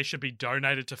 they should be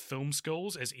donated to film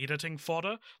schools as editing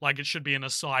fodder. Like, it should be an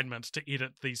assignment to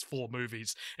edit these 4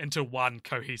 movies into one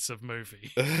cohesive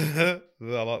movie. I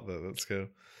like that. That's good.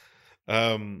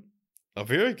 Oh,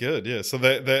 very good. Yeah. So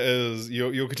that is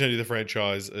your continue the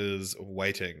franchise is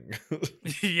Waiting.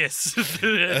 Yes.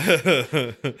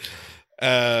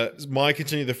 My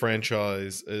continue the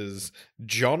franchise is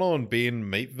John on Ben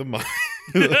Meet the Mummy.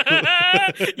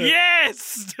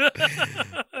 Yes.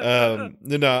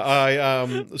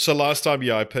 So last time,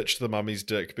 I pitched the Mummy's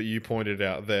dick, but you pointed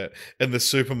out that in the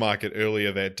supermarket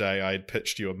earlier that day, I had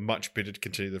pitched you a much better to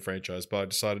continue the franchise, but I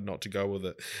decided not to go with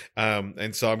it.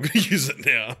 And so I'm going to use it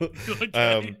now.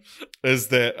 Okay. Is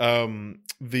that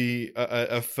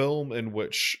a film in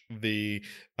which the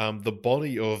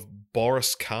body of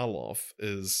Boris Karloff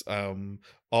is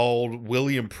old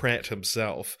William Pratt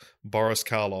himself. Boris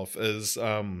Karloff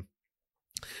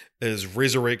is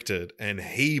resurrected and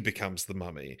he becomes the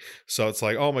mummy. So it's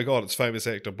like, oh my god, it's famous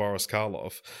actor Boris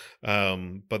Karloff.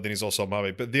 But then he's also a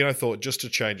mummy. But then I thought, just to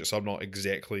change it so I'm not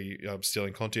exactly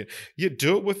stealing content,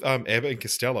 do it with Abbott and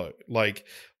Costello. Like,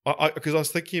 because I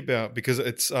was thinking about, because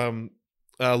it's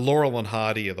Laurel and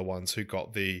Hardy are the ones who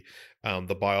got the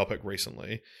biopic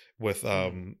recently with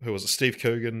who was it, Steve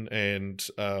Coogan and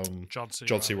John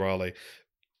C. Reilly.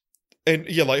 And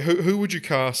yeah, like who would you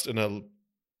cast in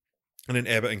an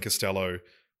Abbott and Costello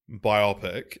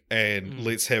biopic, and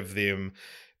let's have them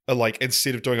like,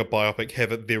 instead of doing a biopic,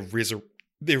 have it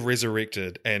they're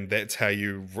resurrected, and that's how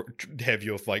you have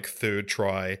your like third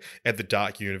try at the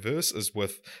Dark Universe, is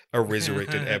with a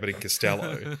resurrected Abbott and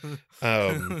Costello.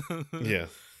 Yeah.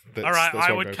 All right,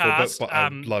 I would cast. But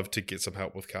I'd love to get some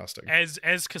help with casting.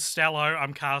 As Costello,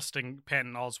 I'm casting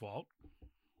Patton Oswalt.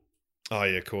 Oh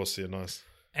yeah, of course, yeah, nice.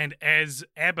 And as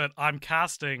Abbott, I'm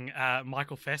casting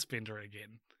Michael Fassbender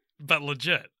again, but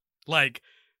legit. Like,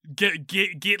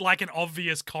 get like an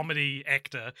obvious comedy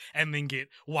actor, and then get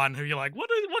one who you're like, what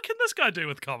can this guy do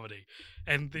with comedy,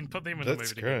 and then put them in the movie.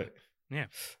 That's great. Yeah,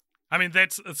 I mean,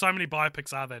 that's so many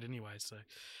biopics are that anyway. So.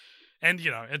 And,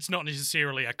 it's not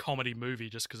necessarily a comedy movie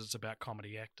just because it's about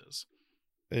comedy actors.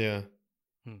 Yeah.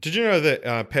 Did you know that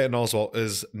Patton Oswalt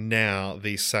is now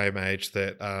the same age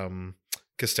that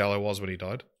Costello was when he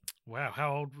died? Wow.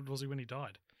 How old was he when he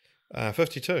died?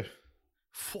 52.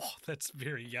 Whoa, that's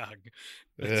very young.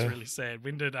 That's really sad.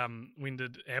 When did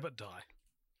Abbott die?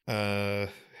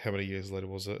 How many years later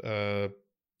was it?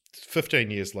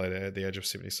 15 years later, at the age of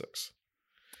 76.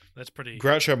 That's pretty.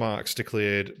 Groucho Marx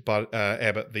declared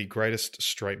Abbott the greatest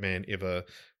straight man ever.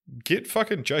 Get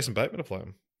fucking Jason Bateman to play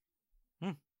him.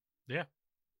 Yeah.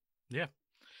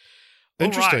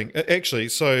 Interesting. Right. Actually,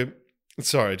 so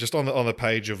sorry, just on the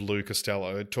page of Lou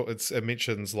Costello, it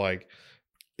mentions like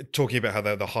talking about how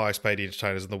they're the highest paid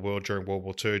entertainers in the world during World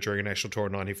War II. During a national tour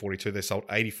in 1942, they sold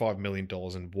 $85 million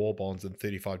in war bonds in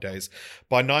 35 days.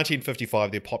 By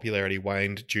 1955, their popularity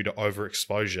waned due to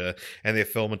overexposure, and their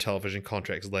film and television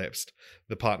contracts lapsed.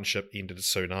 The partnership ended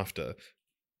soon after.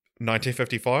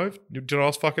 1955? Did I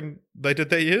ask fucking they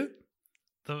did that year?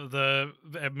 The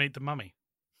Meet the Mummy.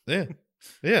 Yeah.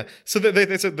 Yeah, so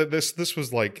this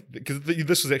was like, because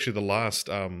this was actually the last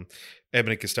Abbott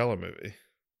and Costello movie.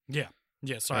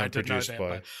 Yeah, sorry, I didn't know that.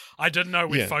 But I didn't know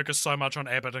we focused so much on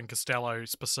Abbott and Costello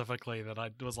specifically that I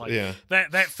was like,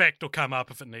 that fact will come up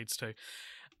if it needs to.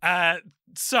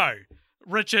 So,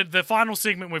 Richard, the final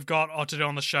segment we've got to do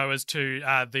on the show is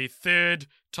the third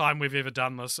time we've ever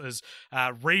done this is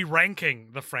re-ranking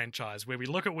the franchise, where we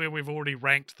look at where we've already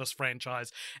ranked this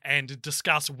franchise and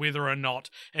discuss whether or not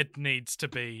it needs to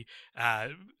be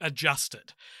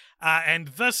adjusted. And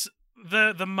this...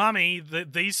 The Mummy, the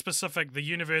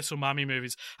Universal Mummy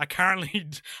movies are currently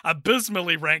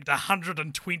abysmally ranked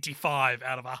 125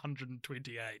 out of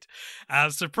 128.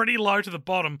 So pretty low to the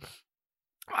bottom.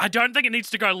 I don't think it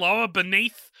needs to go lower.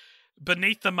 Beneath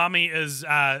the Mummy is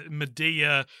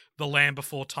Medea, The Land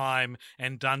Before Time,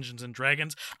 and Dungeons and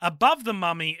Dragons. Above the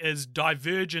Mummy is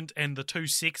Divergent and the two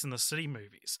Sex and the City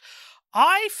movies.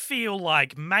 I feel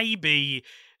like maybe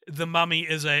the Mummy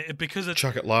is because it's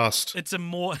Chuck It Last. It's a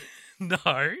more no,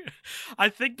 I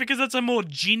think because it's a more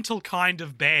gentle kind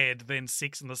of bad than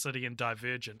Sex and the City and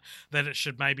Divergent, that it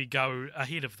should maybe go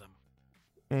ahead of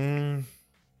them.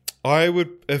 I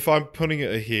would, if I'm putting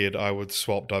it ahead, I would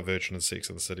swap Divergent and Sex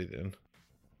and the City then.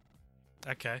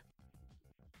 Okay.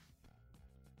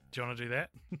 Do you want to do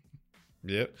that?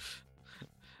 Yep.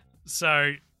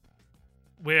 So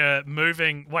we're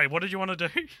moving. Wait, what did you want to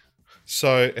do?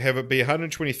 So have it be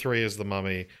 123 is the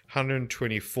Mummy,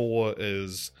 124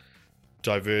 is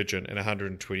Divergent, and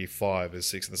 125 is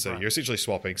Sex and the City. Right. You're essentially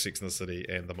swapping Sex and the City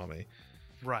and the Mummy.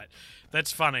 Right.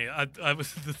 That's funny. I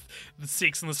was the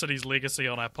Sex and the City's legacy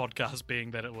on our podcast being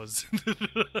that it was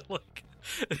like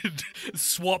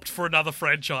swapped for another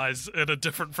franchise in a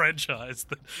different franchise.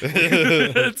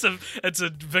 It's a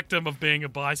victim of being a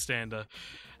bystander.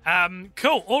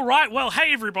 Cool. All right. Well,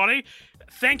 hey everybody.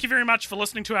 Thank you very much for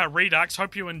listening to our Redux.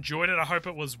 Hope you enjoyed it. I hope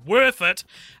it was worth it.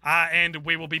 And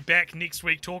we will be back next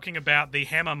week talking about the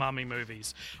Hammer Mummy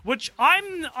movies, which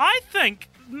I think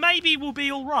maybe will be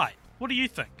all right. What do you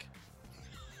think?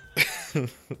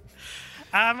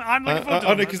 I'm looking forward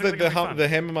to it. Because the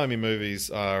Hammer Mummy movies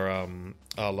are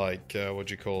like what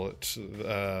do you call it?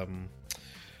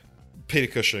 Peter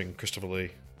Cushing, Christopher Lee.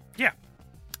 Yeah.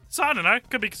 So I don't know,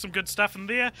 could be some good stuff in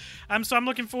there. So I'm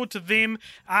looking forward to them.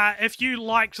 If you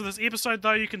liked this episode,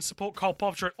 though, you can support Cult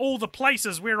Popture at all the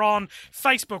places. We're on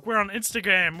Facebook, we're on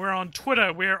Instagram, we're on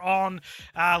Twitter, we're on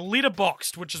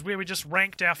Letterboxd, which is where we just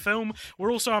ranked our film.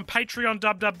 We're also on Patreon,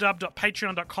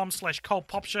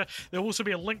 www.patreon.com/cultpopture. There'll also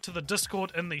be a link to the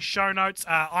Discord in the show notes.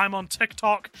 I'm on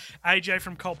TikTok. AJ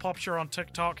from Cult Popture on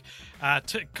TikTok.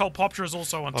 Cult Popture is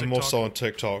also on TikTok. I'm also on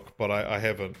TikTok, but I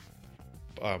haven't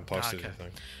posted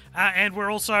anything. And we're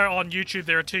also on YouTube.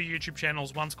 There are two YouTube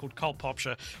channels. One's called Cult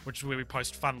Popture, which is where we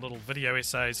post fun little video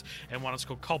essays, and one is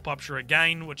called Cult Popture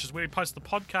Again, which is where we post the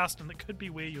podcast, and it could be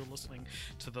where you're listening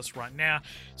to this right now.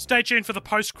 Stay tuned for the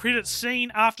post-credits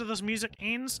scene after this music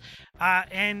ends.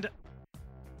 And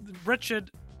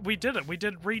Richard, we did it. We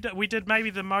did maybe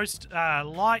the most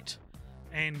light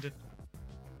and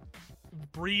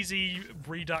breezy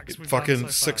Redux we've fucking done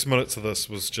so 6 minutes of this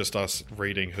was just us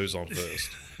reading who's on first.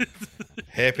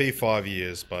 Happy 5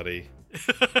 years, buddy.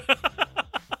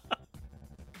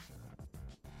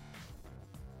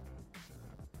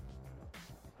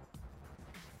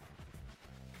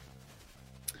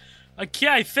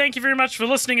 Okay, thank you very much for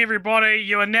listening, everybody.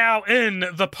 You are now in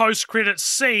the post-credits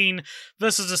scene.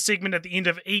 This is a segment at the end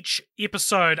of each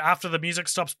episode after the music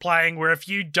stops playing, where if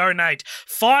you donate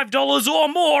 $5 or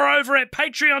more over at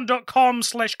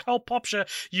patreon.com/cultpopture,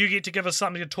 you get to give us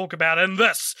something to talk about in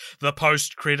this, the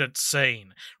post-credits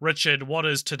scene. Richard, what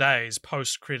is today's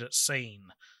post-credits scene?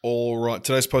 All right,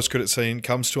 today's post-credit scene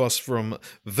comes to us from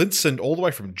Vincent, all the way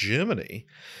from Germany.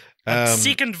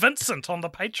 Second Vincent on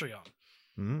the Patreon.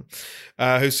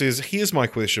 Who says, here's my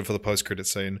question for the post-credit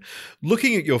scene.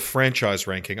 Looking at your franchise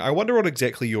ranking, I wonder what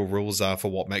exactly your rules are for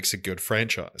what makes a good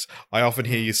franchise. I often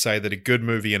hear you say that a good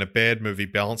movie and a bad movie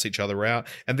balance each other out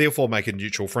and therefore make a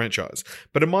neutral franchise.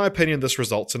 But in my opinion, this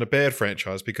results in a bad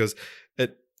franchise because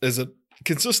it isn't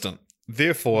consistent.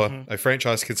 Therefore, a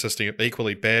franchise consisting of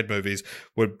equally bad movies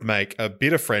would make a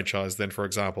better franchise than, for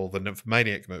example, the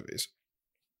Nymphomaniac movies.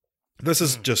 This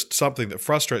is just something that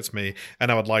frustrates me,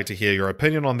 and I would like to hear your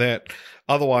opinion on that.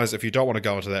 Otherwise, if you don't want to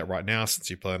go into that right now, since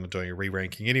you plan on doing a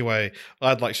re-ranking anyway,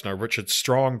 I'd like to know Richard's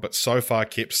strong but so far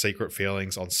kept secret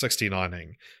feelings on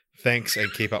 69ing. Thanks,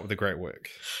 and keep up with the great work.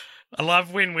 I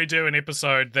love when we do an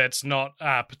episode that's not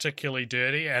particularly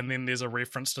dirty, and then there's a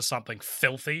reference to something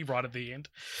filthy right at the end.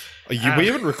 We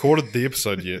haven't recorded the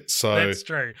episode yet, so... That's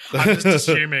true. I'm just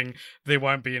assuming there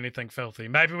won't be anything filthy.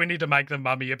 Maybe we need to make the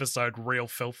Mummy episode real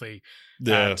filthy.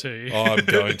 Too. I'm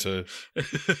going to. I'm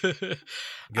going to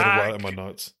write it in my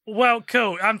notes. Well,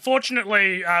 cool.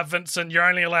 Unfortunately, Vincent, you're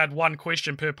only allowed one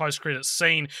question per post-credit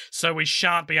scene, so we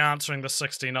shan't be answering the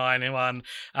 69 one.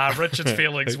 Richard's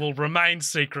feelings will remain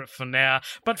secret for now,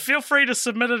 but feel free to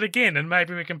submit it again, and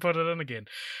maybe we can put it in again.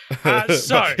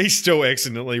 So he still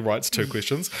accidentally writes two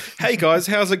questions. Hey guys,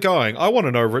 how's it going? I want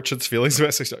to know Richard's feelings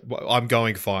about 69. I'm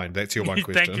going fine. That's your one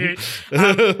question.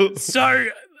 Thank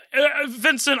you.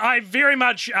 Vincent, I very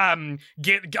much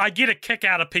get a kick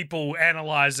out of people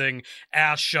analysing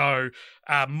our show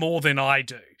more than I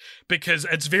do, because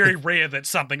it's very rare that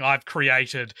something I've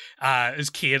created is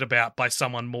cared about by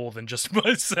someone more than just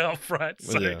myself, right?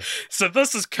 So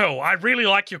this is cool. I really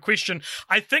like your question.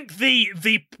 I think the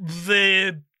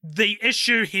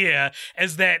issue here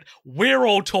is that we're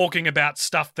all talking about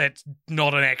stuff that's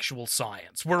not an actual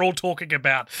science. We're all talking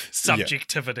about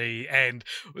subjectivity, and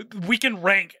we can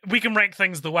rank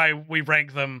things the way we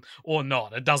rank them or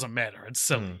not. It doesn't matter. It's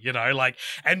silly,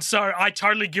 and so I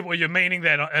totally get what you're meaning,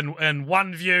 that in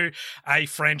one view, a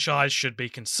franchise should be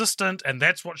consistent, and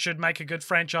that's what should make a good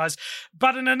franchise.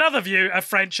 But in another view, a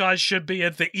franchise should be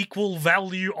at the equal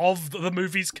value of the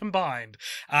movies combined.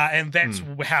 And that's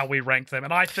how we rank them.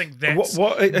 And I think that's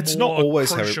it's not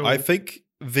always crucial. how I think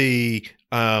the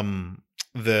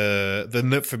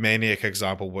Nymphomaniac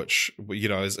example, which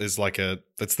is like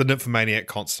it's the Nymphomaniac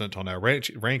constant on our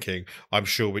ranking. I'm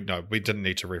sure we didn't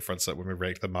need to reference it when we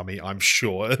ranked the Mummy. I'm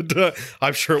sure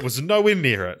it was nowhere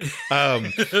near it.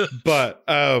 But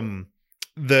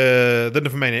the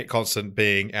Nymphomaniac constant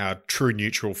being our true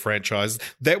neutral franchise,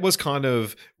 that was kind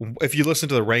of, if you listen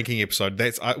to the ranking episode,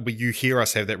 that's you hear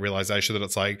us have that realization that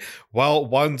it's like, well,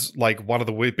 one's like one of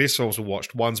the best films we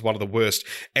watched, one's one of the worst,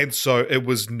 and so it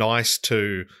was nice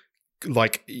to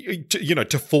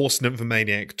force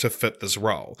Nymphomaniac to fit this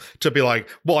role, to be like,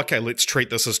 well, okay, let's treat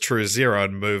this as true zero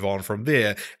and move on from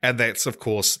there. And that's, of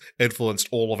course, influenced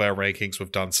all of our rankings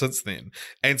we've done since then.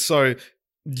 And so,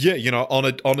 yeah,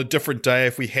 on a different day,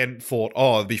 if we hadn't thought,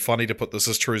 oh, it'd be funny to put this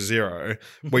as true zero,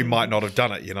 we might not have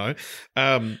done it,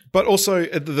 But also,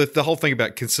 the whole thing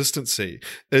about consistency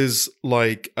is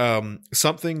like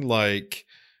something like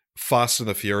Fast and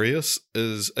the Furious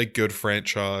is a good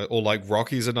franchise, or like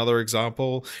Rocky's another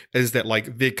example, is that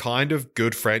like they're kind of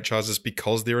good franchises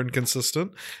because they're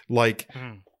inconsistent. Like,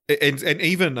 and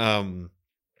even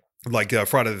like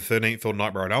Friday the 13th or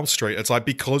Nightmare on Elm Street, it's like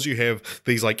because you have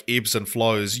these like ebbs and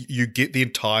flows, you get the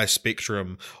entire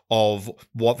spectrum of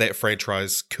what that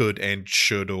franchise could and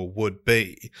should or would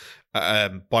be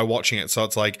by watching it. So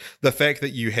it's like the fact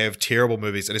that you have terrible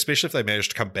movies, and especially if they manage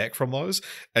to come back from those,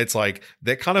 it's like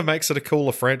that kind of makes it a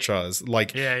cooler franchise.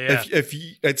 Like, if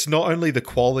it's not only the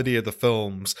quality of the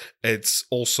films, it's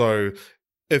also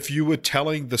if you were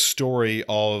telling the story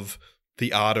of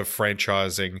the art of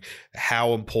franchising,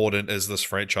 how important is this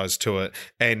franchise to it?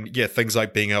 And yeah, things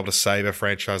like being able to save a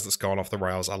franchise that's gone off the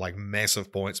rails are like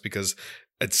massive points because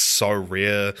it's so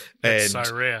rare. It's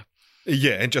so rare.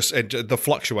 Yeah, and the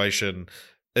fluctuation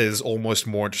is almost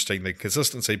more interesting than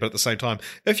consistency. But at the same time,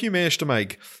 if you manage to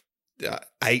make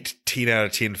 8-10 out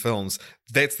of 10 films,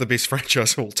 that's the best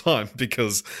franchise of all time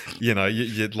because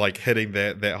you're like hitting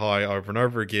that high over and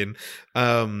over again.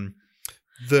 And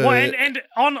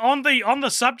on the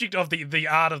subject of the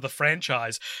art of the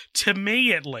franchise, to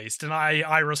me at least, and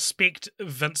I respect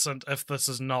Vincent if this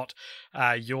is not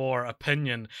your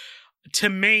opinion, to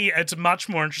me it's much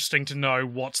more interesting to know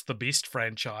what's the best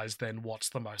franchise than what's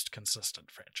the most consistent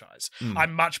franchise.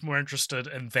 I'm much more interested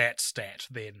in that stat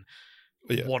than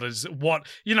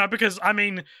because I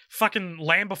mean, fucking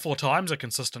Land Before Time's a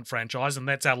consistent franchise, and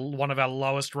that's one of our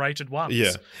lowest rated ones.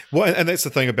 Yeah, well, and that's the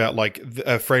thing about like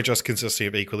a franchise consisting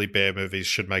of equally bad movies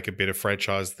should make a better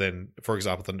franchise than, for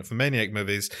example, the Nymphomaniac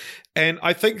movies. And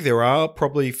I think there are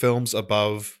probably films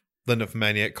above the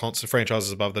Nymphomaniac constant,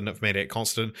 franchises above the Nymphomaniac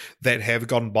constant that have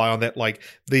gotten by on that. Like,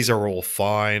 these are all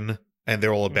fine and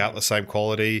they're all about the same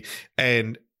quality.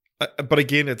 And but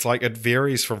again, it's like it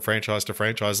varies from franchise to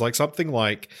franchise. Like something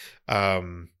like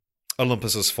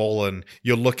Olympus Has Fallen,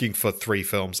 you're looking for 3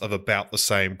 films of about the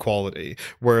same quality.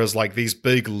 Whereas like these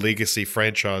big legacy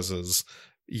franchises,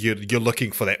 you're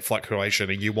looking for that fluctuation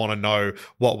and you want to know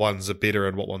what ones are better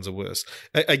and what ones are worse.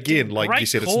 Again, like Great you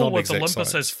said, it's call not an with exact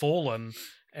Olympus science. Has Fallen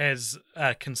as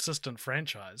a consistent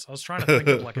franchise. I was trying to think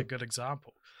of like a good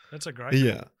example. That's a great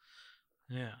Yeah.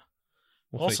 Yeah.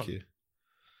 Well, Awesome. thank you.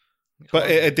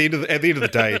 But at the end of the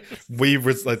day,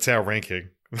 that's our ranking.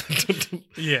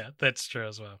 Yeah, that's true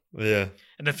as well. Yeah.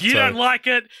 And if you don't like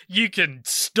it, you can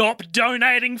stop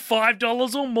donating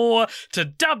 $5 or more to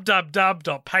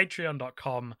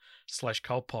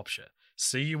www.patreon.com/cultpopshire.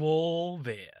 See you all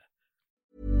there.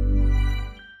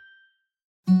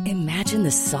 Imagine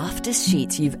the softest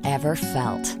sheets you've ever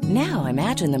felt. Now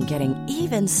imagine them getting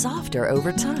even softer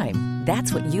over time.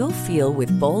 That's what you'll feel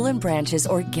with Boll & Branch's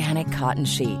organic cotton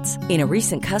sheets. In a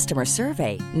recent customer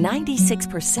survey,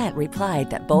 96% replied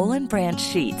that Boll & Branch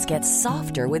sheets get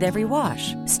softer with every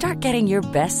wash. Start getting your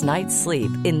best night's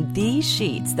sleep in these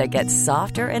sheets that get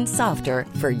softer and softer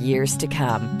for years to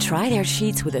come. Try their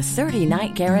sheets with a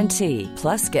 30-night guarantee.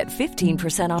 Plus, get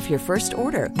 15% off your first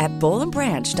order at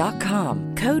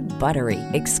bollandbranch.com. Code BUTTERY.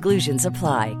 Exclusions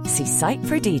apply. See site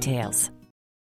for details.